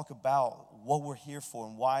and talk about what we're here for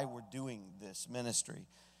and why we're doing this ministry.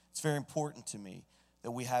 It's very important to me that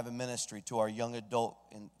we have a ministry to our young adult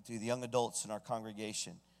and to the young adults in our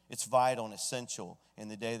congregation. It's vital and essential in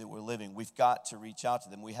the day that we're living. We've got to reach out to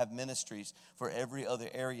them. We have ministries for every other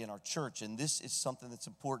area in our church, and this is something that's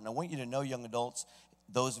important. I want you to know, young adults,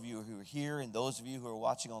 those of you who are here and those of you who are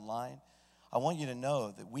watching online, I want you to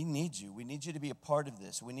know that we need you. We need you to be a part of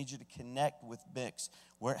this. We need you to connect with Mix.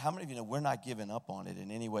 How many of you know we're not giving up on it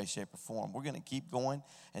in any way, shape, or form? We're going to keep going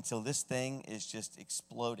until this thing is just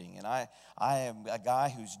exploding. And I am a guy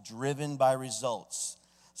who's driven by results.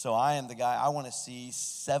 So I am the guy, I want to see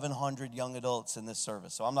 700 young adults in this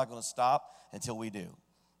service. So I'm not going to stop until we do.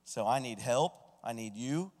 So I need help. I need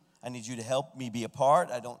you. I need you to help me be a part.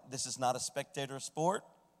 This is not a spectator sport.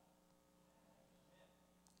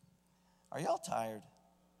 Are y'all tired?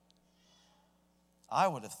 I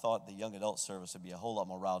would have thought the young adult service would be a whole lot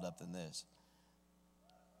more riled up than this.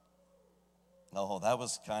 Oh, that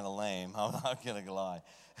was kind of lame. I'm not going to lie.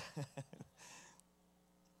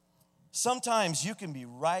 Sometimes you can be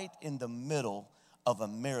right in the middle of a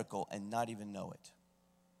miracle and not even know it.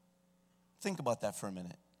 Think about that for a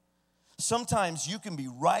minute. Sometimes you can be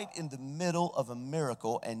right in the middle of a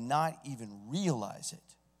miracle and not even realize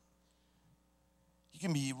it. You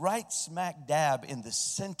can be right smack dab in the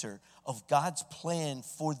center of God's plan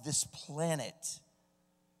for this planet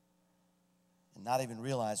and not even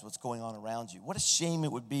realize what's going on around you. What a shame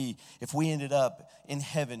it would be if we ended up in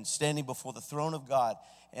heaven standing before the throne of God.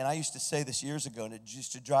 And I used to say this years ago, and it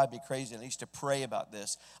used to drive me crazy, and I used to pray about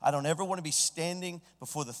this. I don't ever want to be standing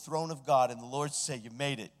before the throne of God and the Lord say, you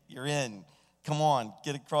made it, you're in. Come on,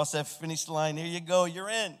 get across that finish line. Here you go, you're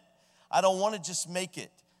in. I don't want to just make it.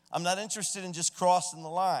 I'm not interested in just crossing the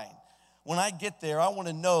line. When I get there, I want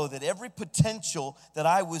to know that every potential that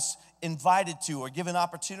I was invited to or given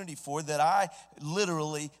opportunity for, that I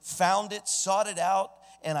literally found it, sought it out,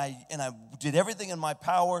 and I did everything in my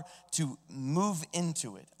power to move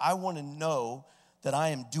into it. I want to know that I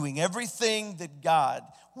am doing everything that God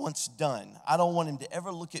wants done. I don't want him to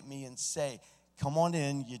ever look at me and say, come on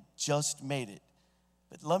in, you just made it.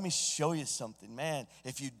 But let me show you something, man.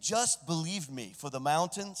 If you just believed me for the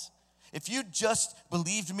mountains, if you just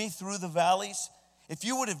believed me through the valleys, if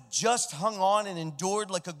you would have just hung on and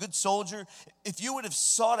endured like a good soldier, if you would have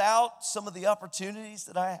sought out some of the opportunities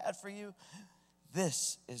that I had for you,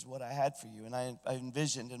 this is what I had for you. And I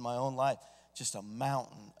envisioned in my own life just a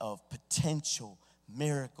mountain of potential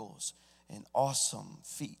miracles and awesome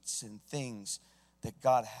feats and things that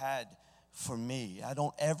God had for me. I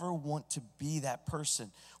don't ever want to be that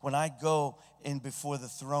person. When I go in before the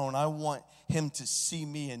throne, I want him to see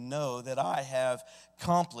me and know that I have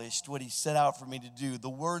accomplished what he set out for me to do. The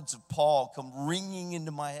words of Paul come ringing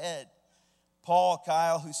into my head. Paul,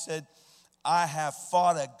 Kyle, who said, I have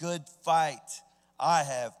fought a good fight. I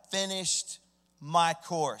have finished my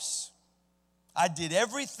course. I did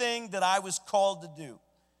everything that I was called to do.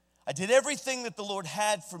 I did everything that the Lord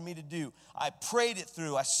had for me to do. I prayed it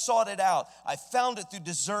through. I sought it out. I found it through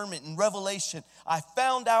discernment and revelation. I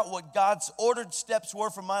found out what God's ordered steps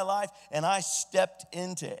were for my life, and I stepped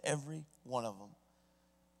into every one of them.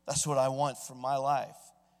 That's what I want for my life.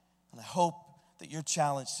 And I hope that you're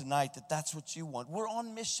challenged tonight that that's what you want. We're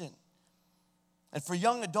on mission. And for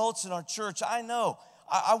young adults in our church, I know,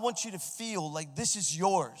 I want you to feel like this is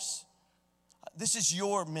yours. This is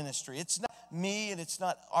your ministry. It's not me and it's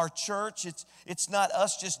not our church. It's not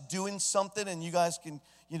us just doing something and you guys can,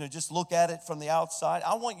 just look at it from the outside.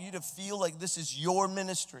 I want you to feel like this is your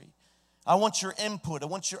ministry. I want your input. I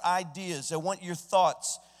want your ideas. I want your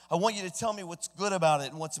thoughts. I want you to tell me what's good about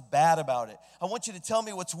it and what's bad about it. I want you to tell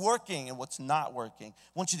me what's working and what's not working.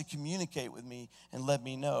 I want you to communicate with me and let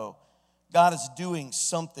me know. God is doing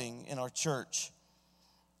something in our church.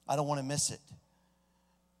 I don't want to miss it.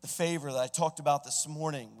 The favor that I talked about this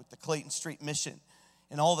morning with the Clayton Street mission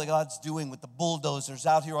and all that God's doing with the bulldozers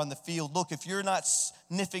out here on the field. Look, if you're not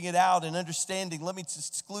sniffing it out and understanding, let me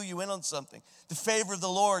just clue you in on something. The favor of the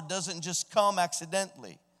Lord doesn't just come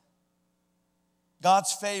accidentally.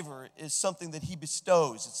 God's favor is something that he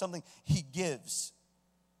bestows. It's something he gives.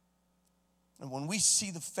 And when we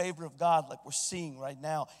see the favor of God like we're seeing right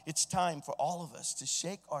now, it's time for all of us to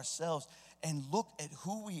shake ourselves and look at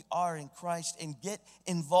who we are in Christ and get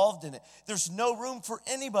involved in it. There's no room for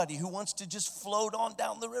anybody who wants to just float on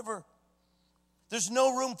down the river. There's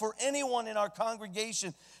no room for anyone in our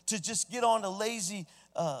congregation to just get on a lazy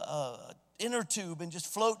inner tube and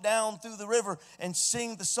just float down through the river and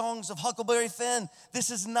sing the songs of Huckleberry Finn. This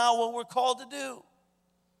is not what we're called to do.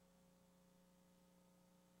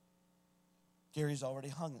 Gary's already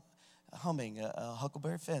humming a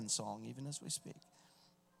Huckleberry Finn song even as we speak.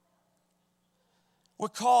 We're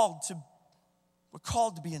called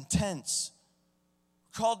to be intense.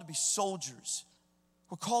 We're called to be soldiers.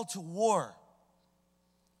 We're called to war.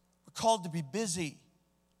 We're called to be busy.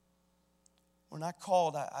 We're not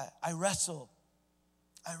called, I wrestle.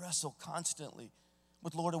 I wrestle constantly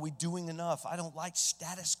with, Lord, are we doing enough? I don't like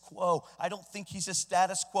status quo. I don't think he's a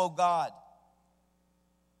status quo God.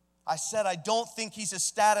 I said I don't think he's a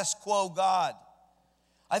status quo God.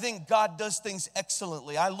 I think God does things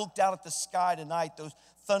excellently. I looked out at the sky tonight, those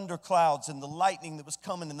thunder clouds and the lightning that was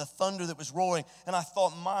coming and the thunder that was roaring, and I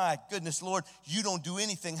thought, my goodness, Lord, you don't do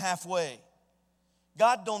anything halfway.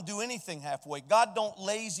 God don't do anything halfway. God don't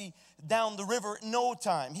lazy down the river no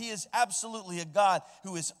time. He is absolutely a God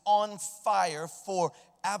who is on fire for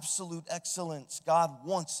absolute excellence. God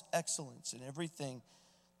wants excellence in everything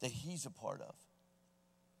that he's a part of.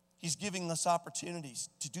 He's giving us opportunities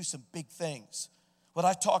to do some big things. What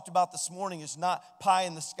I talked about this morning is not pie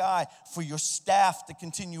in the sky for your staff to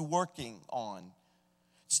continue working on.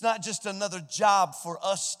 It's not just another job for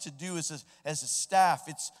us to do as a staff.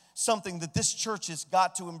 It's something that this church has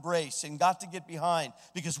got to embrace and got to get behind,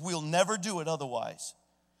 because we'll never do it otherwise.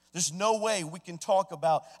 There's no way we can talk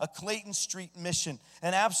about a Clayton Street mission,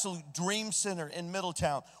 an absolute dream center in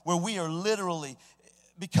Middletown, where we are literally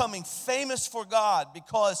becoming famous for God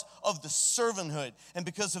because of the servanthood and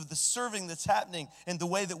because of the serving that's happening and the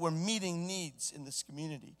way that we're meeting needs in this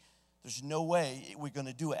community. There's no way we're going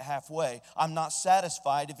to do it halfway. I'm not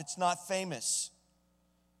satisfied if it's not famous.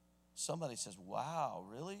 Somebody says, wow,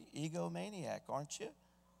 really? Egomaniac, aren't you?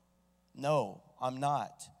 No, I'm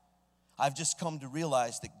not. I've just come to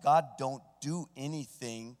realize that God don't do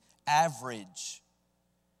anything average.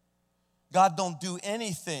 God don't do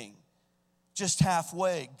anything just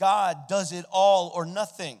halfway. God does it all or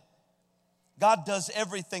nothing. God does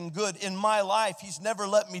everything good. In my life, He's never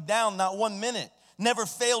let me down, not 1 minute. Never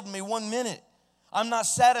failed me 1 minute. I'm not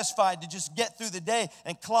satisfied to just get through the day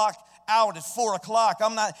and clock out at 4 o'clock.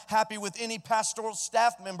 I'm not happy with any pastoral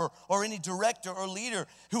staff member or any director or leader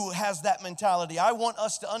who has that mentality. I want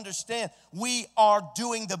us to understand we are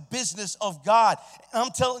doing the business of God. And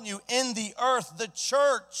I'm telling you, in the earth, the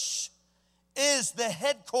church is the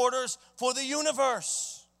headquarters for the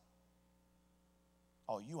universe.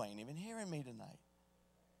 Oh, you ain't even hearing me tonight.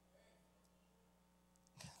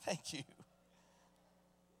 Thank you.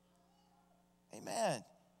 Amen.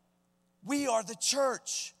 We are the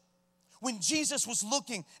church. When Jesus was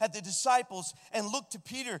looking at the disciples and looked to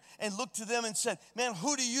Peter and looked to them and said, man,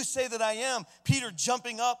 who do you say that I am? Peter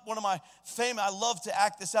jumping up, one of my I love to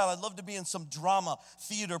act this out. I'd love to be in some drama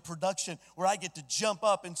theater production where I get to jump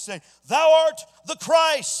up and say, thou art the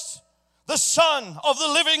Christ, the Son of the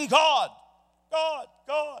living God. God,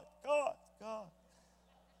 God, God, God.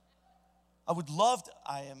 I would love to,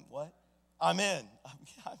 I'm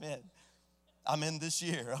in this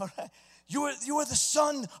year, all right? You are the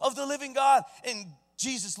Son of the living God. And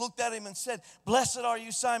Jesus looked at him and said, blessed are you,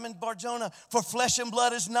 Simon Bar-Jonah, for flesh and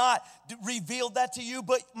blood has not revealed that to you,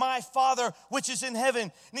 but my Father which is in heaven.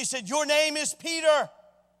 And he said, your name is Peter,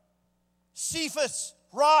 Cephas,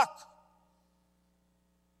 rock.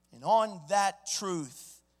 And on that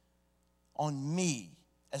truth, on me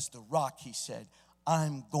as the rock, he said,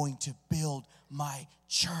 I'm going to build my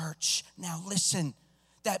church. Now listen.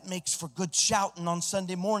 That makes for good shouting on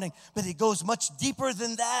Sunday morning, but it goes much deeper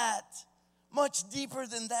than that. Much deeper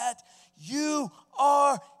than that. You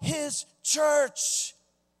are His church.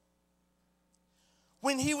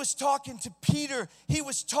 When He was talking to Peter, He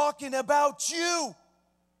was talking about you.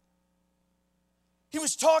 He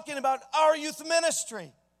was talking about our youth ministry.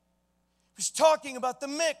 He was talking about the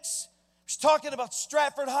mix. He was talking about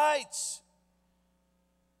Stratford Heights.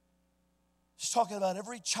 He's talking about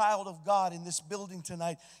every child of God in this building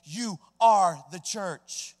tonight. You are the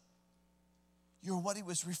church. You're what he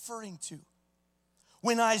was referring to.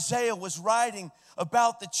 When Isaiah was writing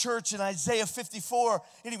about the church in Isaiah 54,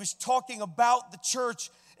 and he was talking about the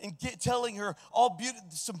church and telling her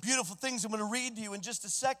some beautiful things I'm going to read to you in just a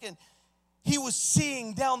second, he was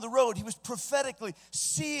seeing down the road. He was prophetically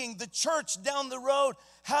seeing the church down the road.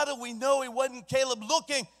 How do we know he wasn't Caleb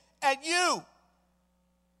looking at you?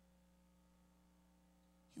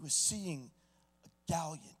 He was seeing a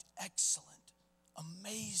gallant, excellent,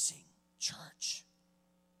 amazing church.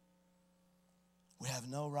 We have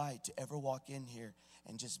no right to ever walk in here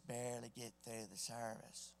and just barely get through the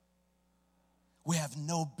service. We have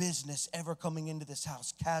no business ever coming into this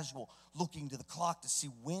house casual, looking to the clock to see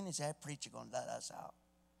when is that preacher going to let us out.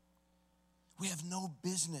 We have no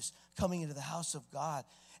business coming into the house of God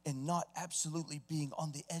and not absolutely being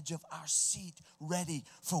on the edge of our seat, ready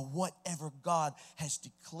for whatever God has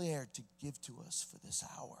declared to give to us for this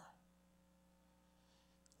hour.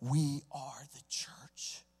 We are the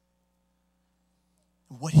church.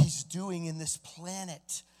 What He's doing in this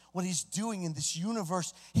planet, what He's doing in this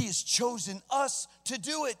universe, He has chosen us to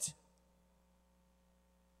do it.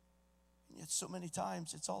 And yet so many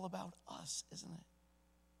times it's all about us, isn't it?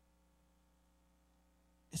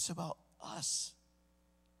 It's about us.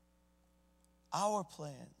 Our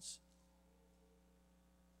plans.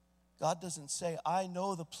 God doesn't say, I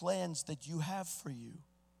know the plans that you have for you.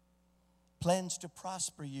 Plans to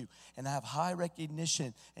prosper you and have high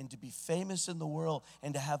recognition and to be famous in the world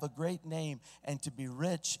and to have a great name and to be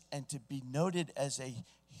rich and to be noted as a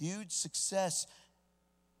huge success.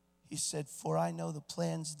 He said, for I know the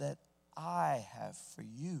plans that I have for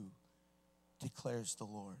you, declares the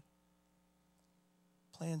Lord.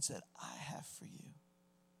 Plans that I have for you.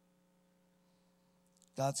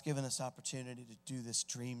 God's given us opportunity to do this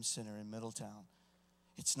dream center in Middletown.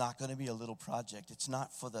 It's not going to be a little project. It's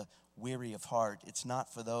not for the weary of heart. It's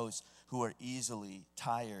not for those who are easily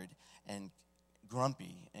tired and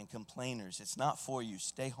grumpy and complainers. It's not for you.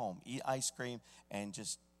 Stay home, eat ice cream, and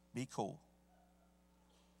just be cool.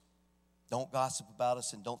 Don't gossip about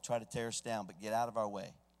us and don't try to tear us down, but get out of our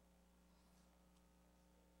way.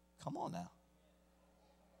 Come on now.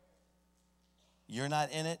 You're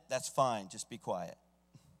not in it, that's fine. Just be quiet.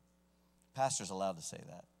 Pastor's allowed to say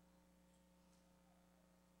that.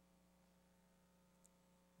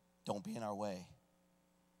 Don't be in our way.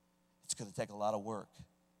 It's going to take a lot of work.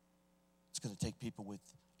 It's going to take people with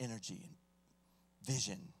energy and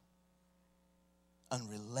vision,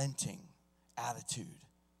 unrelenting attitude.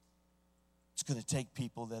 It's going to take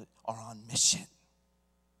people that are on mission.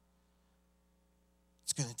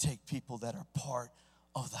 It's going to take people that are part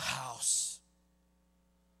of the house,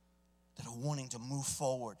 that are wanting to move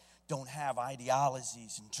forward, don't have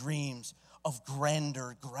ideologies and dreams of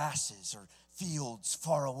grander grasses or fields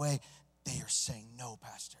far away. They are saying, no,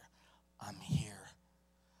 Pastor, I'm here.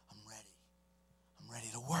 I'm ready. I'm ready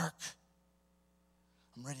to work.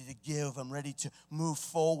 I'm ready to give. I'm ready to move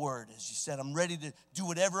forward. As you said, I'm ready to do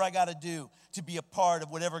whatever I got to do to be a part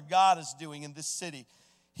of whatever God is doing in this city.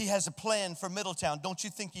 He has a plan for Middletown. Don't you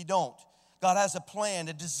think he don't? God has a plan,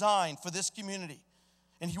 a design for this community.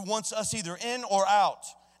 And he wants us either in or out.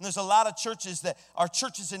 And there's a lot of churches that are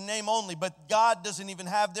churches in name only, but God doesn't even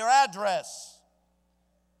have their address.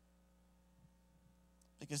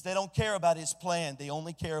 Because they don't care about his plan. They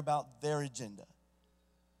only care about their agenda.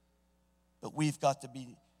 But we've got to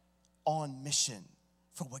be on mission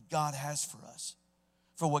for what God has for us,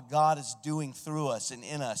 for what God is doing through us and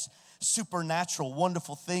in us. Supernatural,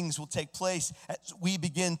 wonderful things will take place as we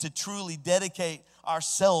begin to truly dedicate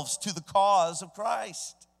ourselves to the cause of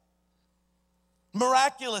Christ.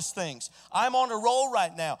 Miraculous things. I'm on a roll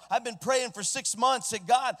right now. I've been praying for 6 months that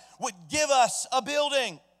God would give us a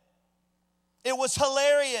building. It was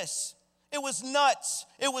hilarious. It was nuts.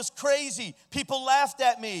 It was crazy. People laughed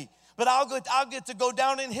at me. But I'll get to go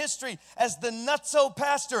down in history as the nutso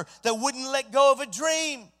pastor that wouldn't let go of a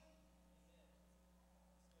dream.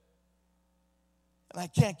 And I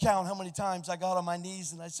can't count how many times I got on my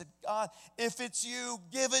knees and I said, God, if it's you,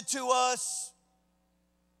 give it to us.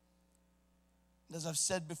 And as I've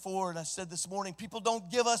said before, and I said this morning, people don't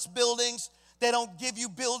give us buildings. They don't give you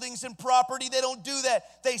buildings and property. They don't do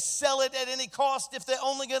that. They sell it at any cost. If they're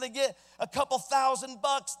only going to get a couple $1,000,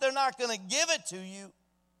 they're not going to give it to you.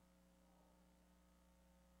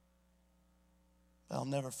 I'll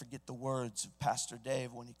never forget the words of Pastor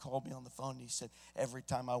Dave when he called me on the phone. He said, every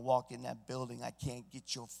time I walk in that building, I can't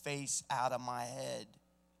get your face out of my head.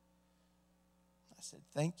 I said,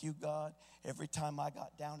 thank you, God. Every time I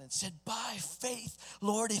got down and said, by faith,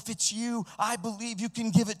 Lord, if it's you, I believe you can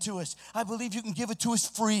give it to us. I believe you can give it to us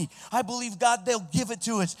free. I believe, God, they'll give it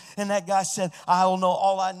to us. And that guy said, I don't know.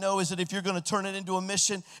 All I know is that if you're going to turn it into a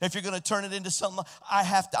mission, if you're going to turn it into something,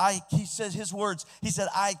 he said his words. He said,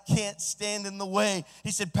 I can't stand in the way. He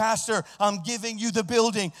said, Pastor, I'm giving you the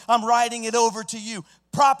building. I'm writing it over to you.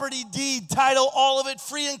 Property, deed, title, all of it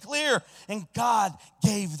free and clear. And God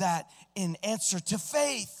gave that in answer to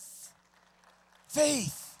faith.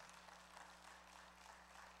 Faith.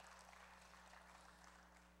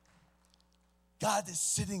 God is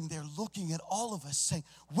sitting there looking at all of us saying,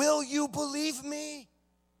 will you believe me?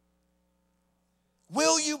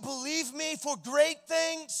 Will you believe me for great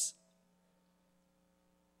things?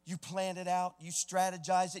 You plan it out, you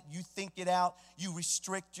strategize it, you think it out, you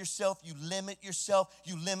restrict yourself, you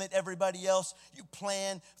limit everybody else, you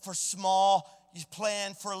plan for small, you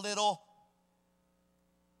plan for little.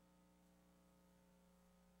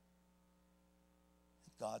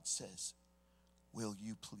 God says, will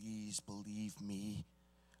you please believe me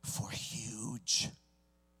for huge?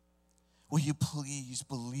 Will you please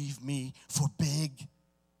believe me for big?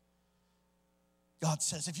 God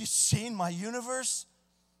says, have you seen my universe?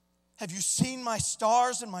 Have you seen my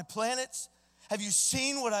stars and my planets? Have you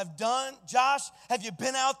seen what I've done? Josh, have you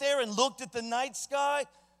been out there and looked at the night sky?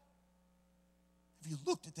 Have you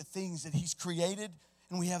looked at the things that he's created?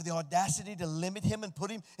 And we have the audacity to limit him and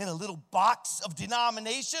put him in a little box of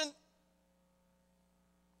denomination?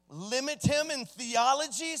 Limit him in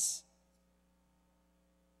theologies?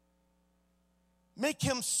 Make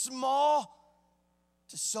him small?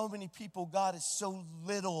 To so many people, God is so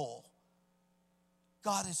little.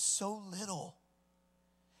 God is so little.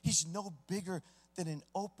 He's no bigger than an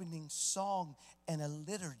opening song and a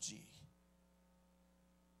liturgy.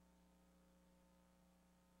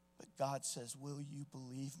 God says, will you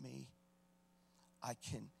believe me? I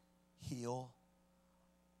can heal.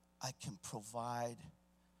 I can provide.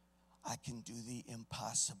 I can do the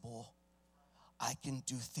impossible. I can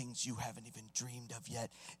do things you haven't even dreamed of yet.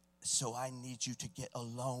 So I need you to get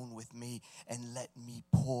alone with me and let me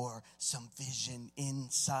pour some vision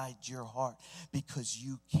inside your heart, because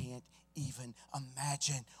you can't even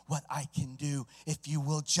imagine what I can do if you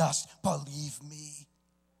will just believe me.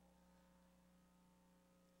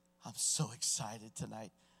 I'm so excited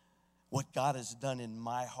tonight. What God has done in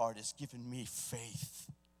my heart has given me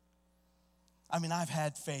faith. I mean, I've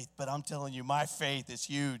had faith, but I'm telling you, my faith is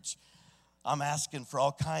huge. I'm asking for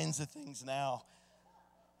all kinds of things now.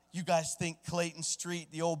 You guys think Clayton Street,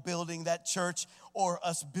 the old building, that church, or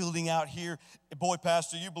us building out here, boy,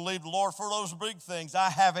 Pastor, you believe the Lord for those big things. I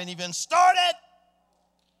haven't even started.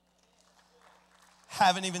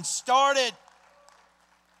 Haven't even started.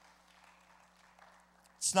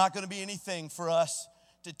 It's not going to be anything for us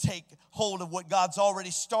to take hold of what God's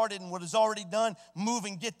already started and what is already done, move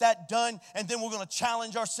and get that done, and then we're going to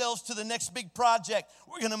challenge ourselves to the next big project.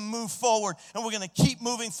 We're going to move forward, and we're going to keep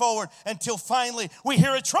moving forward until finally we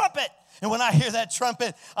hear a trumpet. And when I hear that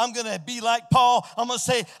trumpet, I'm going to be like Paul. I'm going to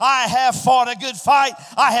say, I have fought a good fight.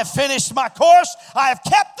 I have finished my course. I have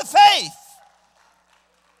kept the faith.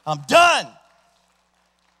 I'm done.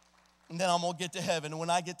 And then I'm going to get to heaven. And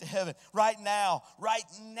when I get to heaven, right now,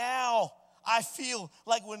 I feel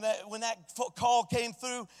like when that call came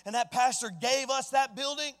through and that pastor gave us that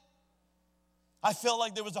building, I felt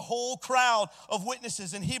like there was a whole crowd of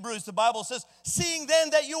witnesses. In Hebrews, the Bible says, seeing then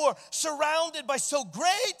that you are surrounded by so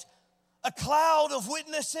great a cloud of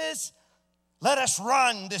witnesses, let us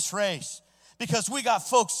run this race. Because we got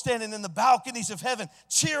folks standing in the balconies of heaven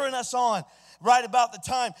cheering us on. Right about the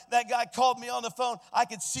time that guy called me on the phone, I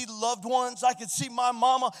could see loved ones. I could see my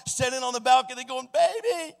mama standing on the balcony going,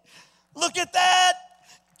 baby, look at that.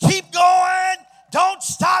 Keep going. Don't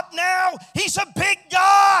stop now. He's a big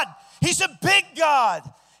God. He's a big God.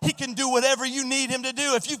 He can do whatever you need him to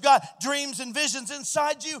do. If you've got dreams and visions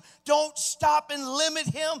inside you, don't stop and limit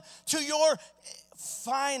him to your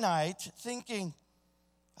finite thinking.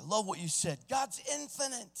 I love what you said. God's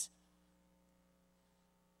infinite.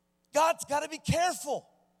 God's got to be careful.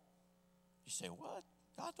 You say, what?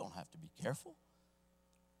 God don't have to be careful.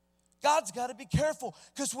 God's got to be careful,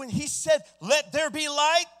 because when he said, let there be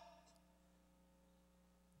light,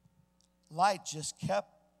 light just kept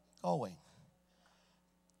going,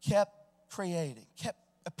 kept creating, kept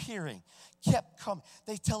appearing, kept coming.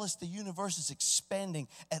 They tell us the universe is expanding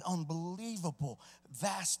at unbelievable,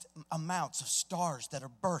 vast amounts of stars that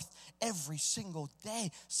are birthed every single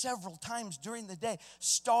day, several times during the day.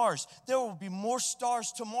 Stars. There will be more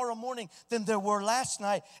stars tomorrow morning than there were last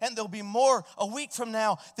night, and there'll be more a week from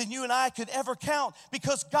now than you and I could ever count,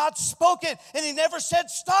 because God spoke it and he never said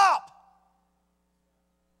stop.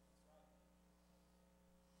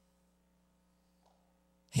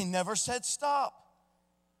 He never said stop.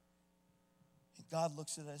 God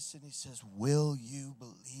looks at us and he says, will you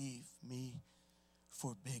believe me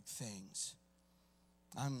for big things?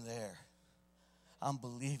 I'm there. I'm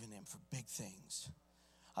believing him for big things.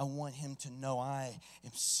 I want him to know I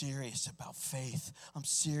am serious about faith. I'm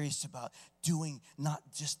serious about doing not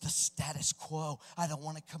just the status quo. I don't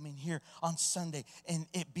want to come in here on Sunday and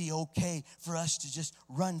it be okay for us to just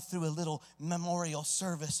run through a little memorial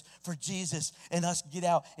service for Jesus and us get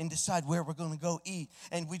out and decide where we're going to go eat.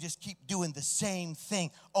 And we just keep doing the same thing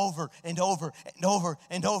over and over and over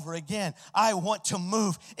and over again. I want to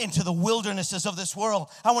move into the wildernesses of this world.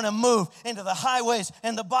 I want to move into the highways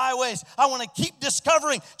and the byways. I want to keep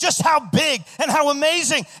discovering just how big and how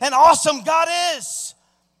amazing and awesome God is.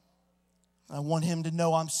 I want him to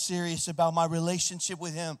know I'm serious about my relationship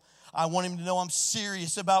with him. I want him to know I'm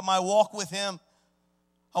serious about my walk with him.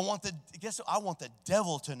 I want the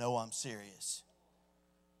devil to know I'm serious.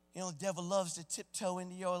 You know, the devil loves to tiptoe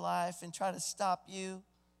into your life and try to stop you.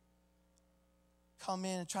 Come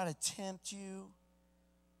in and try to tempt you.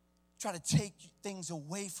 Try to take things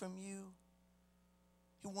away from you.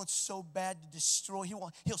 He wants so bad to destroy.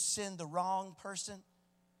 He'll send the wrong person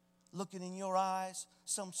looking in your eyes,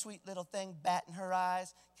 some sweet little thing batting her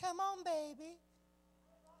eyes. Come on, baby.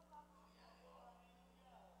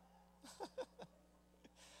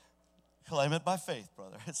 Claim it by faith,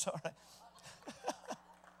 brother. It's all right.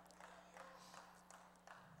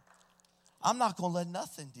 I'm not going to let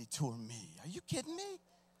nothing detour me. Are you kidding me?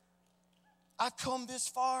 I come this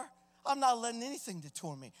far. I'm not letting anything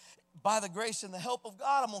detour me. By the grace and the help of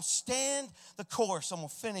God, I'm going to stand the course. I'm going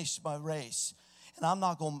to finish my race. And I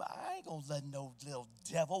ain't going to let no little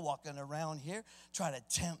devil walking around here try to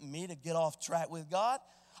tempt me to get off track with God.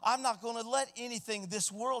 I'm not going to let anything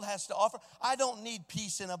this world has to offer. I don't need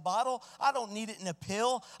peace in a bottle. I don't need it in a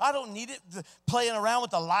pill. I don't need it playing around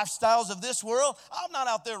with the lifestyles of this world. I'm not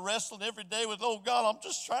out there wrestling every day with, oh God, I'm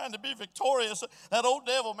just trying to be victorious. That old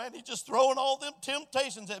devil, man, he's just throwing all them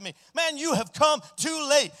temptations at me. Man, you have come too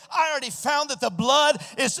late. I already found that the blood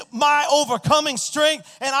is my overcoming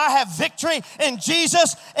strength, and I have victory in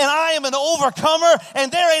Jesus, and I am an overcomer,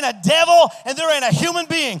 and there ain't a devil and there ain't a human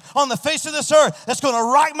being on the face of this earth that's going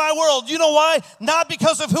to rock my world. You know why? Not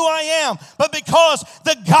because of who I am, but because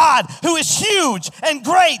the God who is huge and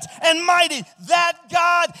great and mighty, that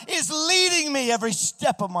God is leading me every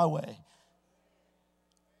step of my way.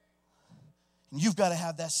 And you've got to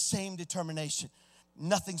have that same determination.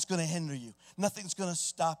 Nothing's going to hinder you. Nothing's going to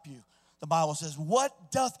stop you. The Bible says,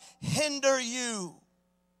 what doth hinder you?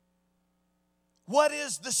 What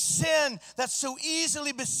is the sin that so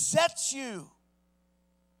easily besets you?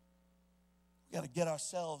 We got to get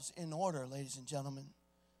ourselves in order, ladies and gentlemen.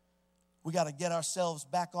 We got to get ourselves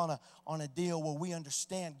back on a deal where we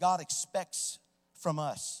understand God expects from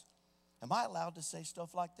us. Am I allowed to say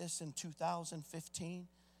stuff like this in 2015?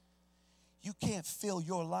 You can't fill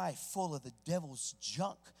your life full of the devil's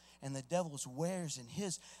junk and the devil's wares and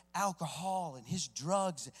his alcohol and his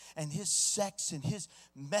drugs and his sex and his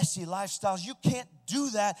messy lifestyles. You can't do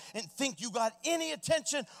that and think you got any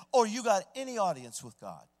attention or you got any audience with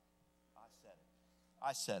God.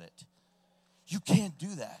 I said it. You can't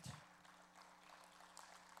do that.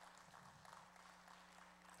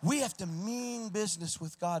 We have to mean business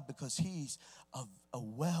with God because he's a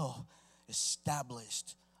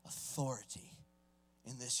well-established authority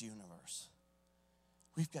in this universe.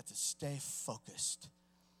 We've got to stay focused.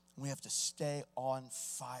 We have to stay on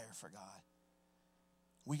fire for God.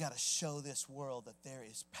 We got to show this world that there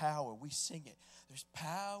is power. We sing it. There's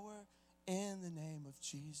power in the name of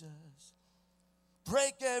Jesus.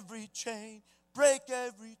 Break every chain, break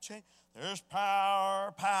every chain. There's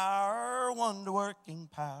power, power, wonder-working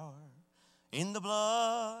power in the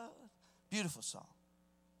blood. Beautiful song.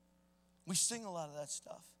 We sing a lot of that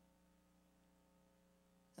stuff.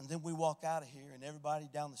 And then we walk out of here, and everybody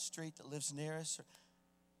down the street that lives near us, or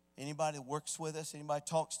anybody that works with us, anybody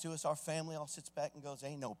talks to us, our family all sits back and goes,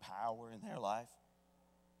 ain't no power in their life.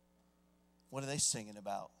 What are they singing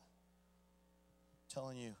about? I'm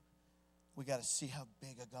telling you, we got to see how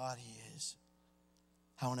big a God he is,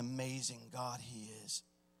 how an amazing God he is,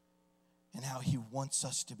 and how he wants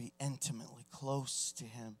us to be intimately close to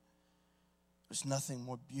him. There's nothing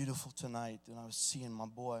more beautiful tonight than I was seeing my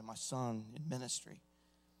boy, my son, in ministry.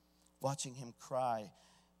 Watching him cry,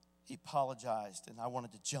 he apologized, and I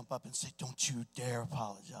wanted to jump up and say, don't you dare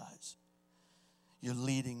apologize. You're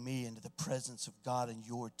leading me into the presence of God, and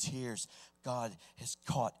your tears, God has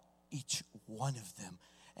caught each one of them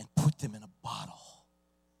and put them in a bottle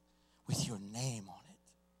with your name on it.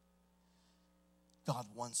 God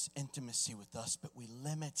wants intimacy with us, but we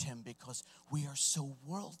limit him because we are so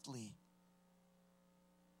worldly.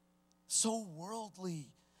 So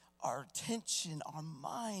worldly. Our attention, our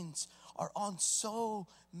minds are on so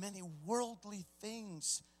many worldly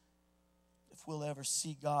things. If we'll ever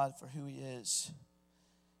see God for who he is.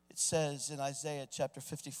 It says in Isaiah chapter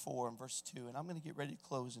 54 and verse 2, and I'm going to get ready to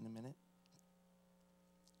close in a minute.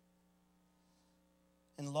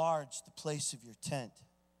 Enlarge the place of your tent.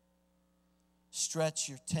 Stretch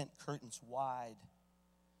your tent curtains wide.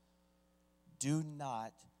 Do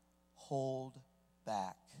not hold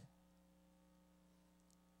back.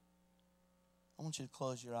 I want you to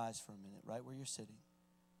close your eyes for a minute, right where you're sitting.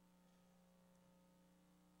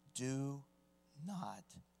 Do not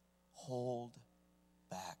hold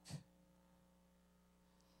back.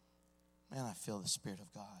 Man, I feel the Spirit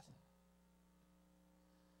of God.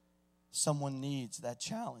 Someone needs that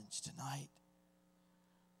challenge tonight.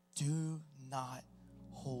 Do not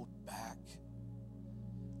hold back.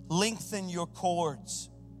 Lengthen your cords.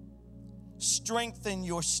 Strengthen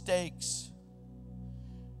your stakes.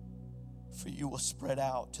 For you will spread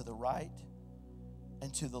out to the right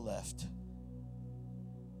and to the left.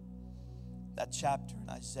 That chapter in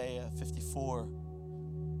Isaiah 54,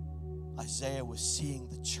 Isaiah was seeing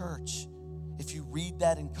the church. If you read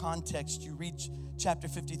that in context, you read chapter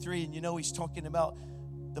 53, and you know he's talking about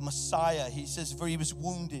the Messiah. He says, for he was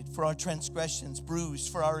wounded for our transgressions,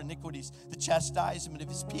 bruised for our iniquities. The chastisement of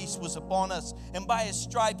his peace was upon us, and by his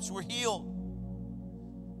stripes we're healed.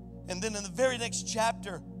 And then in the very next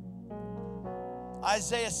chapter,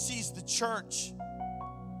 Isaiah sees the church.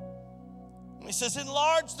 And he says,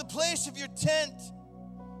 enlarge the place of your tent.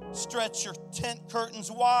 Stretch your tent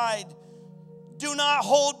curtains wide. Do not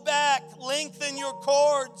hold back. Lengthen your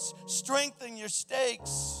cords. Strengthen your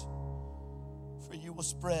stakes. For you will will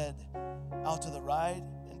spread out to the right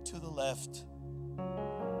and to the left.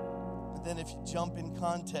 And then if you jump in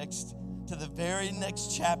context to the very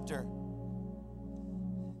next chapter,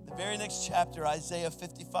 Isaiah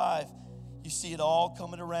 55, you see it all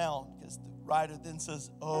coming around, because the writer then says,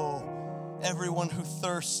 oh, everyone who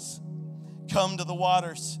thirsts, come to the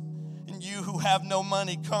waters. And you who have no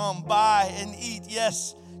money, come buy and eat.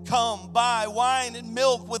 Yes, come buy wine and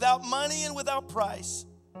milk without money and without price.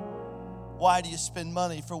 Why do you spend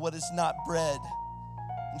money for what is not bread,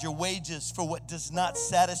 and your wages for what does not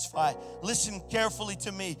satisfy? Listen carefully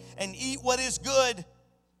to me and eat what is good,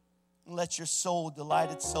 and let your soul delight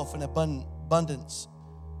itself in abundance.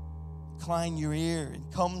 Incline your ear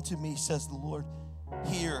and come to me, says the Lord.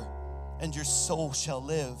 Hear, and your soul shall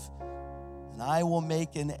live. And I will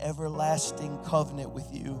make an everlasting covenant with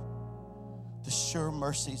you. The sure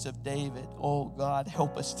mercies of David. Oh God,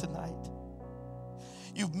 help us tonight.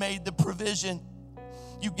 You've made the provision.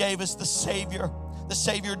 You gave us the Savior. The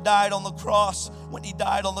Savior died on the cross. When he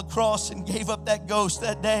died on the cross and gave up that ghost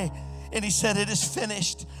that day, and he said, it is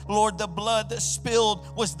finished. Lord, the blood that spilled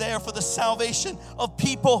was there for the salvation of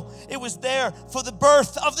people. It was there for the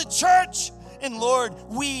birth of the church. And Lord,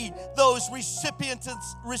 we, those recipients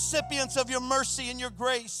of your mercy and your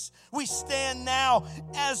grace, we stand now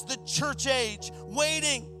as the church age,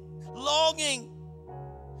 waiting, longing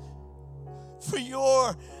for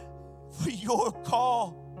your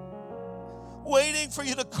call, waiting for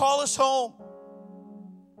you to call us home.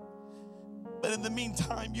 But in the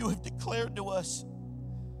meantime, you have declared to us,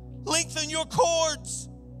 lengthen your cords,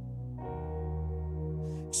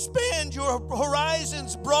 expand your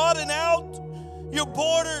horizons, broaden out your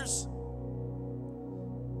borders.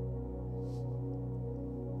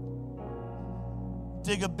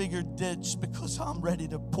 Dig a bigger ditch, because I'm ready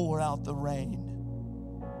to pour out the rain.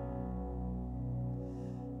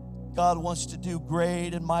 God wants to do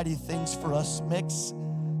great and mighty things for us. Mix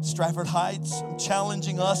Stratford Heights, I'm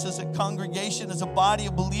challenging us as a congregation, as a body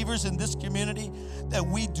of believers in this community, that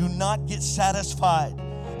we do not get satisfied,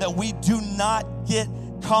 that we do not get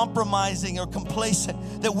compromising or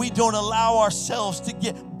complacent, that we don't allow ourselves to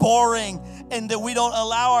get boring, and that we don't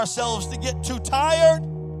allow ourselves to get too tired,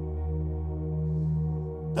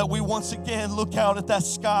 that we once again look out at that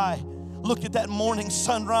sky, look at that morning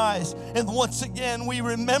sunrise, and once again we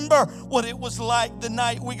remember what it was like the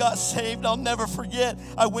night we got saved. I'll never forget.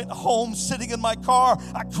 I went home sitting in my car.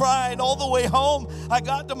 I cried all the way home. I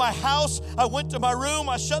got to my house. I went to my room.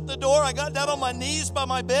 I shut the door. I got down on my knees by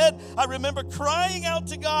my bed. I remember crying out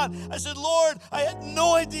to God. I said, Lord, I had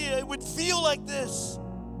no idea it would feel like this.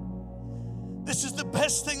 This is the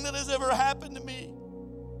best thing that has ever happened to me.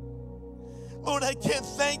 Lord, I can't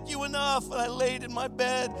thank you enough. And I laid in my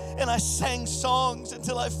bed and I sang songs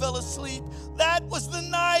until I fell asleep. That was the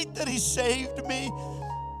night that he saved me.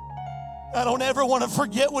 I don't ever want to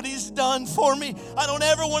forget what he's done for me. I don't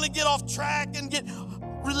ever want to get off track and get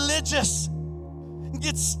religious and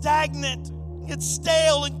get stagnant, and get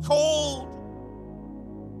stale and cold.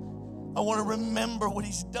 I want to remember what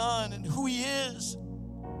he's done and who he is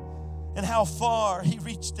and how far he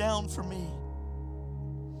reached down for me.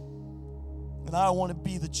 And I want to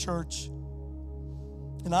be the church.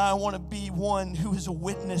 And I want to be one who is a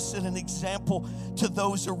witness and an example to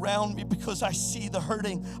those around me, because I see the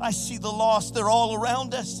hurting. I see the lost. They're all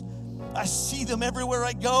around us. I see them everywhere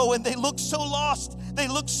I go, and they look so lost. They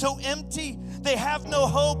look so empty. They have no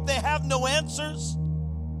hope. They have no answers.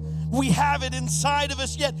 We have it inside of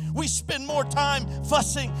us, yet we spend more time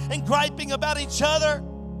fussing and griping about each other.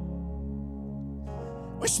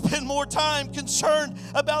 We spend more time concerned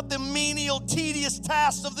about the menial, tedious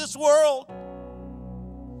tasks of this world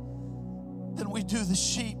than we do the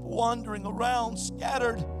sheep wandering around,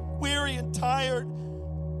 scattered, weary and tired.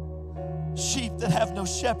 Sheep that have no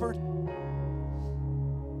shepherd.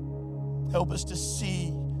 Help us to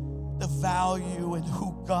see the value and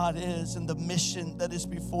who God is and the mission that is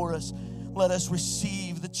before us. Let us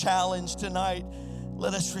receive the challenge tonight.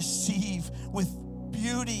 Let us receive with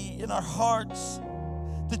beauty in our hearts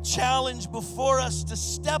the challenge before us to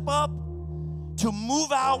step up, to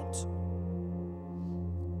move out,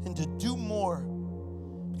 and to do more,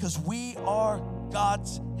 because we are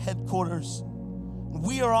God's headquarters.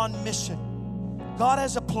 We are on mission. God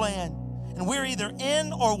has a plan, and we're either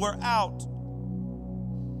in or we're out.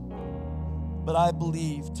 But I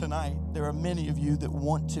believe tonight there are many of you that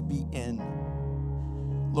want to be in.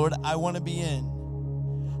 Lord, I want to be in.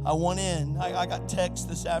 I want in. I got texts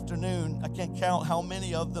this afternoon. I can't count how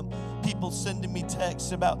many of them. People sending me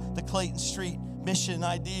texts about the Clayton Street mission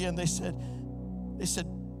idea, and they said,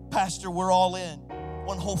 Pastor, we're all in.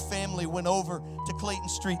 One whole family went over to Clayton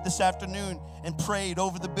Street this afternoon and prayed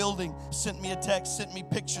over the building, sent me a text, sent me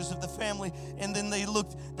pictures of the family, and then they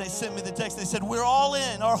sent me the text. They said, we're all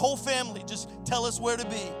in, our whole family, just tell us where to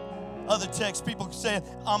be. Other texts, people saying,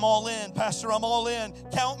 I'm all in, Pastor, I'm all in.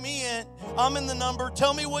 Count me in, I'm in the number.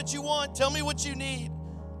 Tell me what you want, tell me what you need.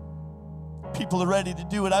 People are ready to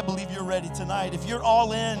do it. I believe you're ready tonight. If you're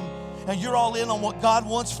all in, and you're all in on what God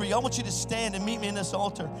wants for you, I want you to stand and meet me in this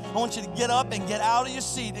altar. I want you to get up and get out of your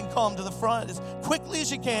seat and come to the front as quickly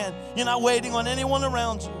as you can. You're not waiting on anyone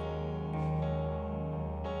around you.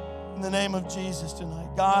 In the name of Jesus tonight,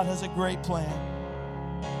 God has a great plan.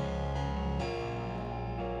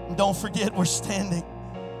 And don't forget, we're standing.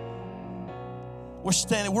 We're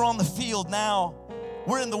standing. We're on the field now.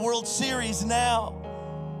 We're in the World Series now.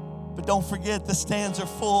 But don't forget, the stands are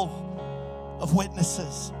full of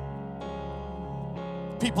witnesses.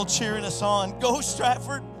 People cheering us on. Go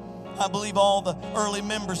Stratford. I believe all the early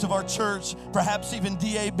members of our church, perhaps even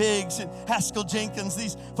D.A. Biggs and Haskell Jenkins,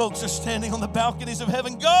 these folks are standing on the balconies of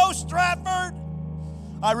heaven. Go Stratford.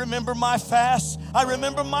 I remember my fasts. I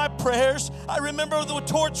remember my prayers. I remember the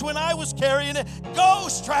torch when I was carrying it. Go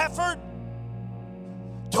Stratford.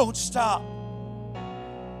 Don't stop.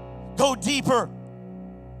 Go deeper.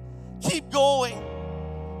 Keep going.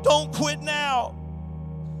 Don't quit now.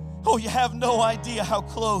 Oh, you have no idea how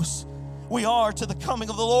close we are to the coming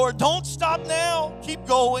of the Lord. Don't stop now. Keep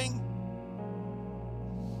going.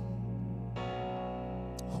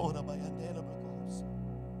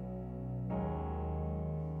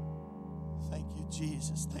 Thank you,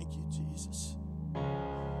 Jesus. Thank you, Jesus.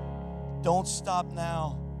 Don't stop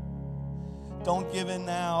now. Don't give in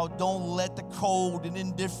now. Don't let the cold and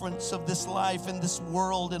indifference of this life and this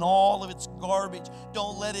world and all of its garbage,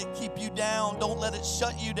 don't let it keep you down. Don't let it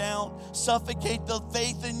shut you down. Suffocate the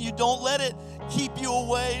faith in you. Don't let it keep you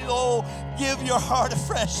away. Oh, give your heart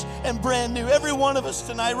afresh and brand new. Every one of us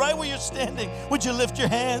tonight, right where you're standing, would you lift your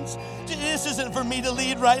hands? This isn't for me to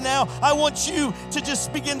lead right now. I want you to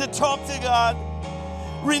just begin to talk to God.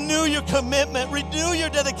 Renew your commitment. Renew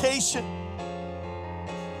your dedication.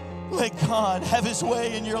 Let God have His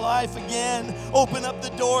way in your life again. Open up the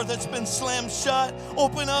door that's been slammed shut.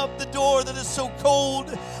 Open up the door that is so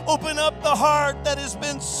cold. Open up the heart that has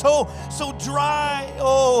been so dry.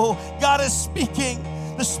 Oh, God is speaking.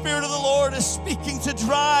 The Spirit of the Lord is speaking to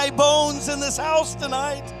dry bones in this house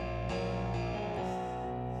tonight.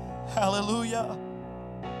 Hallelujah.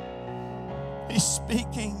 He's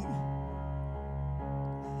speaking.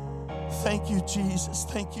 Thank you, Jesus.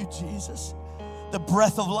 Thank you, Jesus. The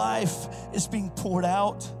breath of life is being poured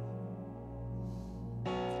out.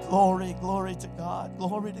 Glory, glory to God.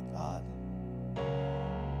 Glory to God.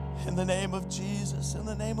 In the name of Jesus. In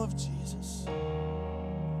the name of Jesus.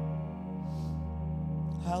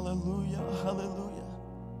 Hallelujah. Hallelujah.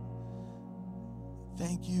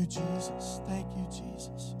 Thank you, Jesus. Thank you,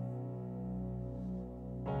 Jesus.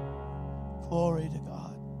 Glory to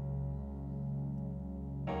God.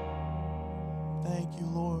 Thank you,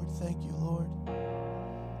 Lord. Thank you, Lord.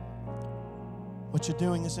 What you're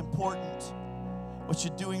doing is important. What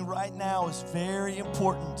you're doing right now is very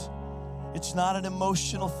important. It's not an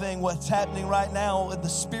emotional thing. What's happening right now in the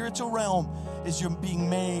spiritual realm is you're being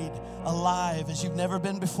made alive as you've never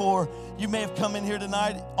been before. You may have come in here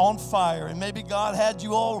tonight on fire, and maybe God had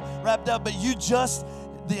you all wrapped up, but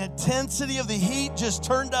the intensity of the heat just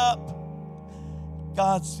turned up.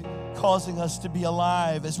 God's causing us to be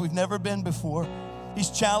alive as we've never been before. He's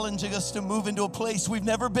challenging us to move into a place we've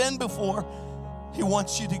never been before. He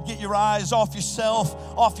wants you to get your eyes off yourself,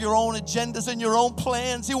 off your own agendas and your own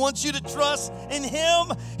plans. He wants you to trust in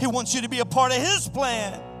Him. He wants you to be a part of His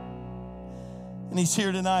plan. And He's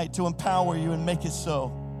here tonight to empower you and make it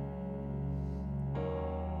so.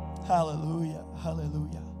 Hallelujah,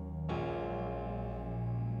 hallelujah.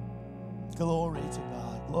 Glory to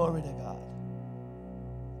God, glory to God.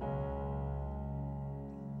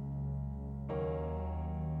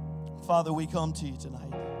 Father, we come to you tonight.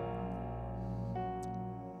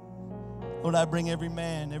 Lord, I bring every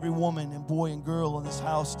man, every woman, and boy and girl in this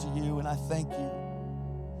house to you, and I thank you.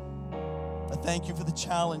 I thank you for the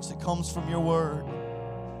challenge that comes from your word.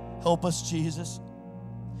 Help us, Jesus.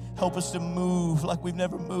 Help us to move like we've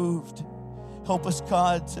never moved. Help us,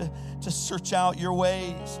 God, to search out your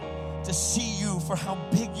ways, to see you for how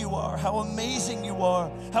big you are, how amazing you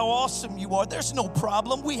are, how awesome you are. There's no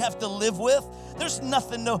problem we have to live with. There's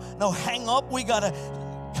nothing, no hang up we got to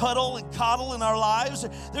cuddle and coddle in our lives.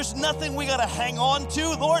 There's nothing we got to hang on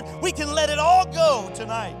to. Lord, we can let it all go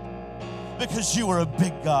tonight because you are a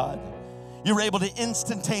big God. You're able to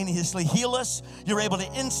instantaneously heal us. You're able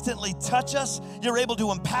to instantly touch us. You're able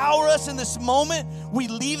to empower us in this moment. We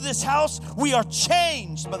leave this house, we are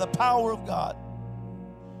changed by the power of God.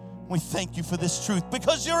 We thank you for this truth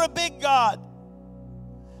because you're a big God.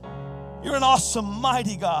 You're an awesome,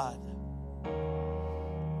 mighty God.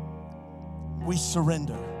 We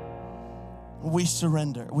surrender. We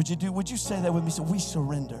surrender. Would you say that with me? So we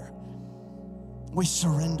surrender. We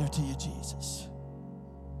surrender to you, Jesus.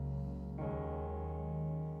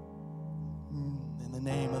 In the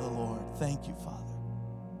name of the Lord. Thank you, Father.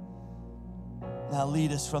 Now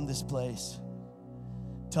lead us from this place.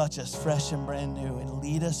 Touch us fresh and brand new and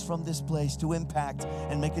lead us from this place to impact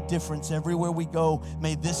and make a difference everywhere we go.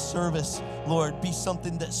 May this service, Lord, be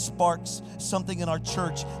something that sparks something in our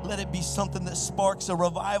church. Let it be something that sparks a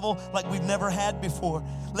revival like we've never had before.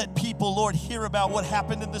 Let people, Lord, hear about what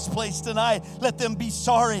happened in this place tonight. Let them be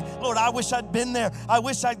sorry. Lord, I wish I'd been there. I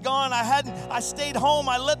wish I'd gone. I stayed home.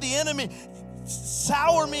 I let the enemy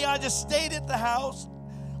sour me. I just stayed at the house.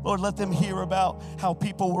 Lord, let them hear about how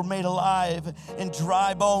people were made alive and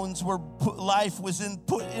dry bones were life was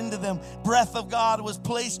put into them. Breath of God was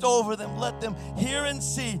placed over them. Let them hear and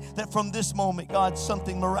see that from this moment, God,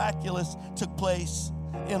 something miraculous took place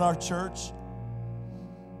in our church.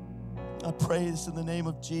 I pray this in the name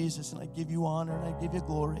of Jesus, and I give you honor and I give you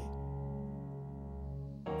glory.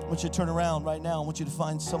 I want you to turn around right now. I want you to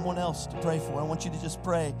find someone else to pray for. I want you to just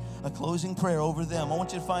pray a closing prayer over them. I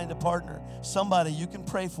want you to find a partner, somebody you can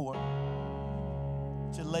pray for.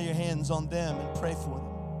 To lay your hands on them and pray for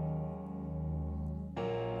them.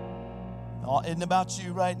 It isn't about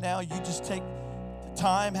you right now. You just take the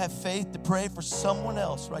time, have faith to pray for someone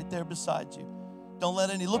else right there beside you. Don't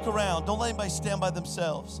let look around. Don't let anybody stand by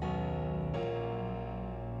themselves.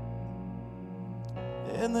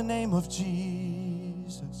 In the name of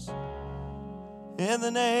Jesus. In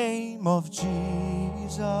the name of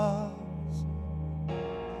Jesus,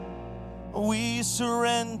 we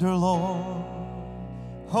surrender, Lord.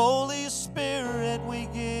 Holy Spirit, we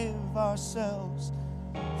give ourselves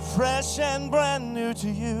fresh and brand new to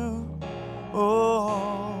you.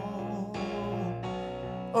 Oh,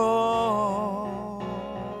 oh.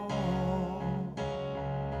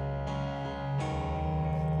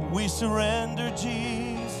 We surrender,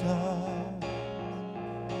 Jesus.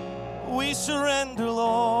 We surrender,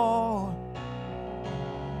 Lord.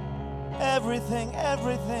 Everything,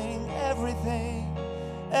 everything, everything,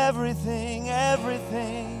 everything,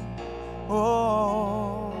 everything.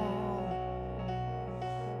 Oh,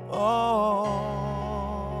 oh,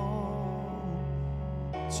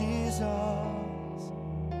 Jesus.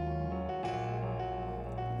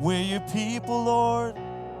 We're your people, Lord.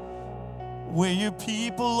 We're your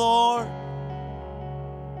people, Lord.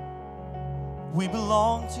 We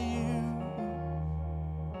belong to you.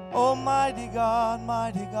 Oh, mighty God,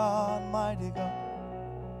 mighty God, mighty God.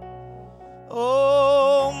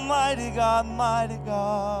 Oh, mighty God, mighty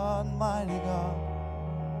God, mighty God.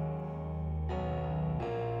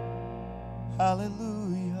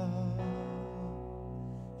 Hallelujah.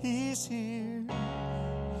 He's here.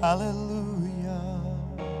 Hallelujah.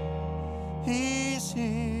 He's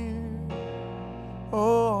here.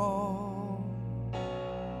 Oh,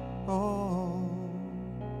 oh.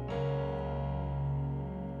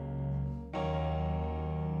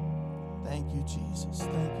 Thank you, Jesus.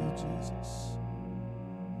 Thank you, Jesus.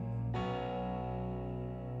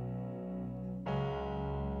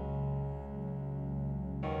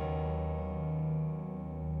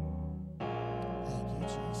 Thank you,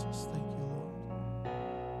 Jesus. Thank you, Lord.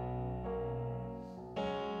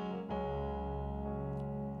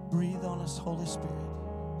 Breathe on us, Holy Spirit.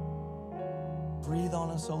 Breathe on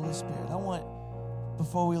us, Holy Spirit. I want,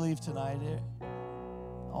 before we leave tonight,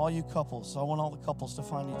 all you couples, I want all the couples to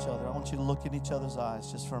find each other. I want you to look in each other's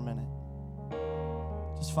eyes just for a minute.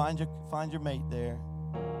 Just find your mate there.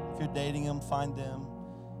 If you're dating them, find them.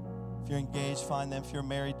 If you're engaged, find them. If you're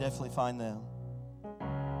married, definitely find them.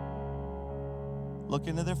 Look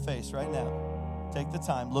into their face right now. Take the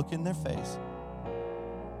time. Look in their face.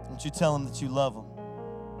 I want you to tell them that you love them.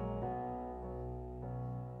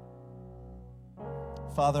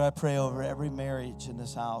 Father, I pray over every marriage in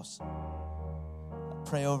this house.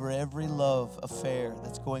 Pray over every love affair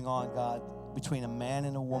that's going on, God, between a man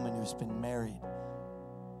and a woman who's been married.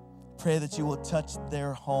 Pray that you will touch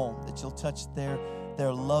their home, that you'll touch their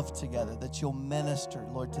love together, that you'll minister,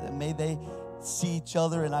 Lord, to them. May they see each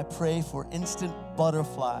other, and I pray for instant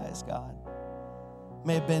butterflies, God.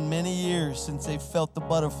 May have been many years since they felt the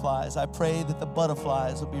butterflies. I pray that the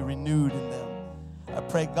butterflies will be renewed in them. I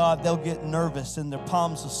pray, God, they'll get nervous and their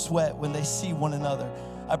palms will sweat when they see one another.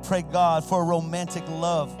 I pray, God, for a romantic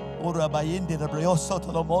love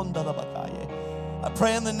I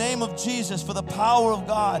pray in the name of Jesus for the power of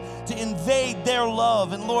God to invade their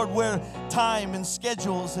love. And Lord, where time and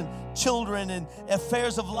schedules and children and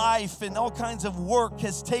affairs of life and all kinds of work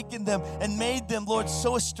has taken them and made them, Lord,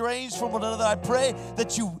 so estranged from one another, I pray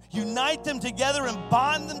that you unite them together and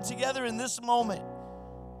bond them together in this moment.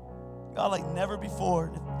 God, like never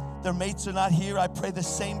before. If their mates are not here, I pray the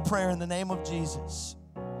same prayer in the name of Jesus.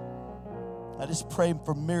 I just pray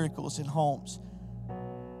for miracles in homes.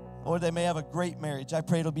 Lord, they may have a great marriage. I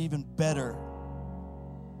pray it'll be even better.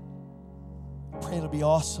 I pray it'll be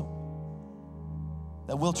awesome.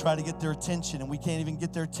 That we'll try to get their attention and we can't even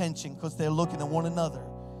get their attention because they're looking at one another.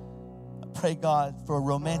 I pray, God, for a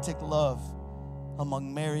romantic love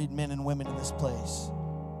among married men and women in this place.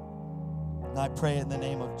 And I pray in the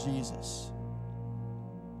name of Jesus.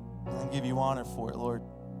 And I give you honor for it, Lord.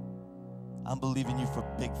 I'm believing you for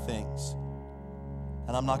big things.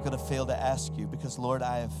 And I'm not going to fail to ask you because, Lord,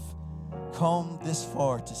 I have come this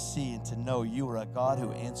far to see and to know you are a God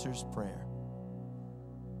who answers prayer.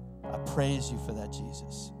 I praise you for that,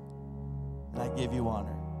 Jesus. And I give you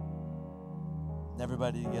honor. And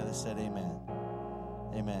everybody together said amen.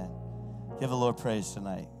 Amen. Give the Lord praise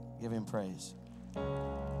tonight. Give him praise.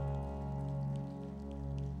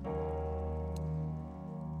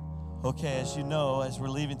 Okay, as you know, as we're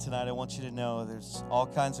leaving tonight, I want you to know there's all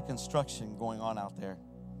kinds of construction going on out there.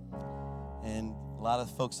 And a lot of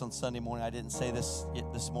folks on Sunday morning, I didn't say this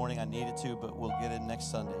morning, I needed to, but we'll get it next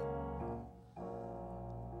Sunday.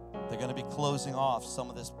 They're going to be closing off some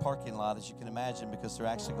of this parking lot, as you can imagine, because they're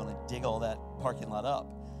actually going to dig all that parking lot up.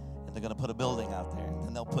 And they're going to put a building out there. And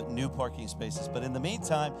then they'll put new parking spaces. But in the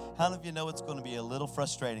meantime, how many of you know it's going to be a little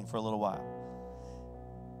frustrating for a little while?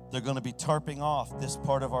 They're going to be tarping off this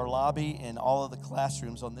part of our lobby and all of the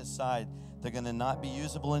classrooms on this side. They're going to not be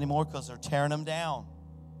usable anymore because they're tearing them down.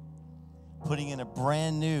 Putting in a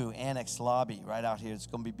brand new annex lobby right out here. It's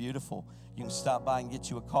going to be beautiful. You can stop by and get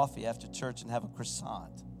you a coffee after church and have a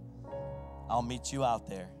croissant. I'll meet you out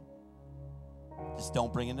there. Just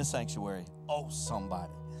don't bring in the sanctuary. Oh,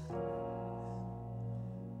 somebody.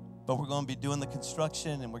 But we're going to be doing the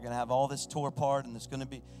construction and we're going to have all this tore apart and there's going to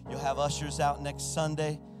be, you'll have ushers out next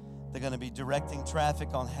Sunday. They're going to be directing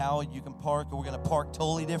traffic on how you can park, or we're going to park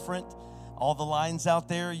totally different. All the lines out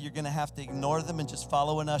there, you're going to have to ignore them and just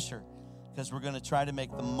follow an usher because we're going to try to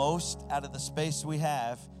make the most out of the space we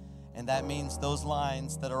have, and that means those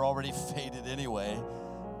lines that are already faded anyway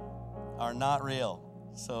are not real.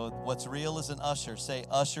 So what's real is an usher. Say,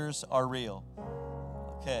 ushers are real.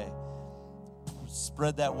 Okay.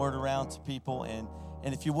 Spread that word around to people, and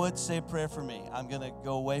if you would, say a prayer for me. I'm going to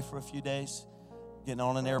go away for a few days. Getting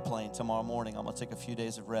on an airplane tomorrow morning. I'm going to take a few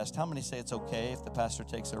days of rest. How many say it's okay if the pastor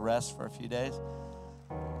takes a rest for a few days?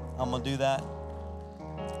 I'm going to do that.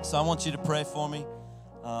 So I want you to pray for me.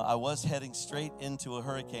 I was heading straight into a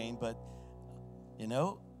hurricane, but, you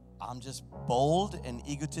know, I'm just bold and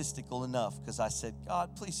egotistical enough because I said,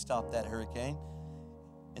 God, please stop that hurricane.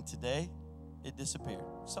 And today, it disappeared.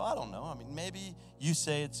 So I don't know. I mean, maybe you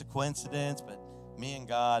say it's a coincidence, but me and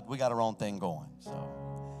God, we got our own thing going. So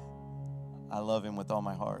I love him with all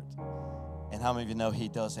my heart. And how many of you know he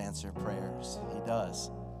does answer prayers? He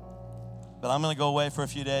does. But I'm going to go away for a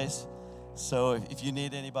few days. So if you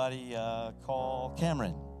need anybody, call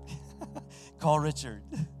Cameron. Call Richard.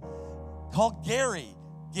 Call Gary.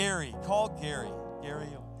 Call Gary.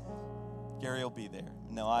 Gary will be there.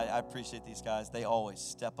 No, I appreciate these guys. They always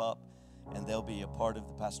step up, and they'll be a part of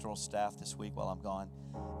the pastoral staff this week while I'm gone.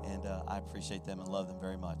 And I appreciate them and love them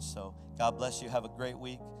very much. So God bless you. Have a great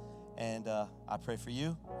week. And I pray for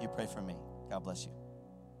you. You pray for me. God bless you.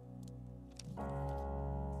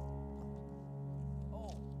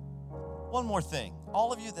 Oh, one more thing.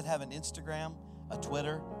 All of you that have an Instagram, a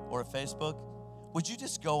Twitter, or a Facebook, would you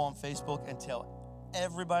just go on Facebook and tell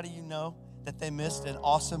everybody you know that they missed an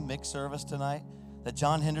awesome mixed service tonight? That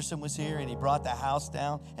John Henderson was here and he brought the house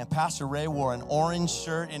down, and Pastor Ray wore an orange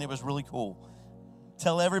shirt and it was really cool.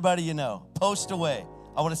 Tell everybody you know. Post away.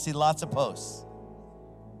 I want to see lots of posts.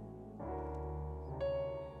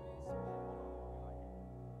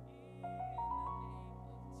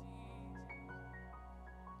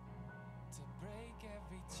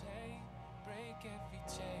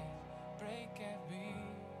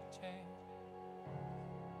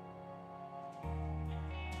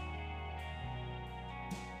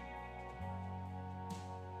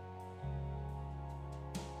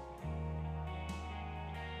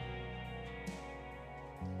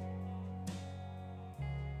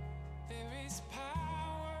 Power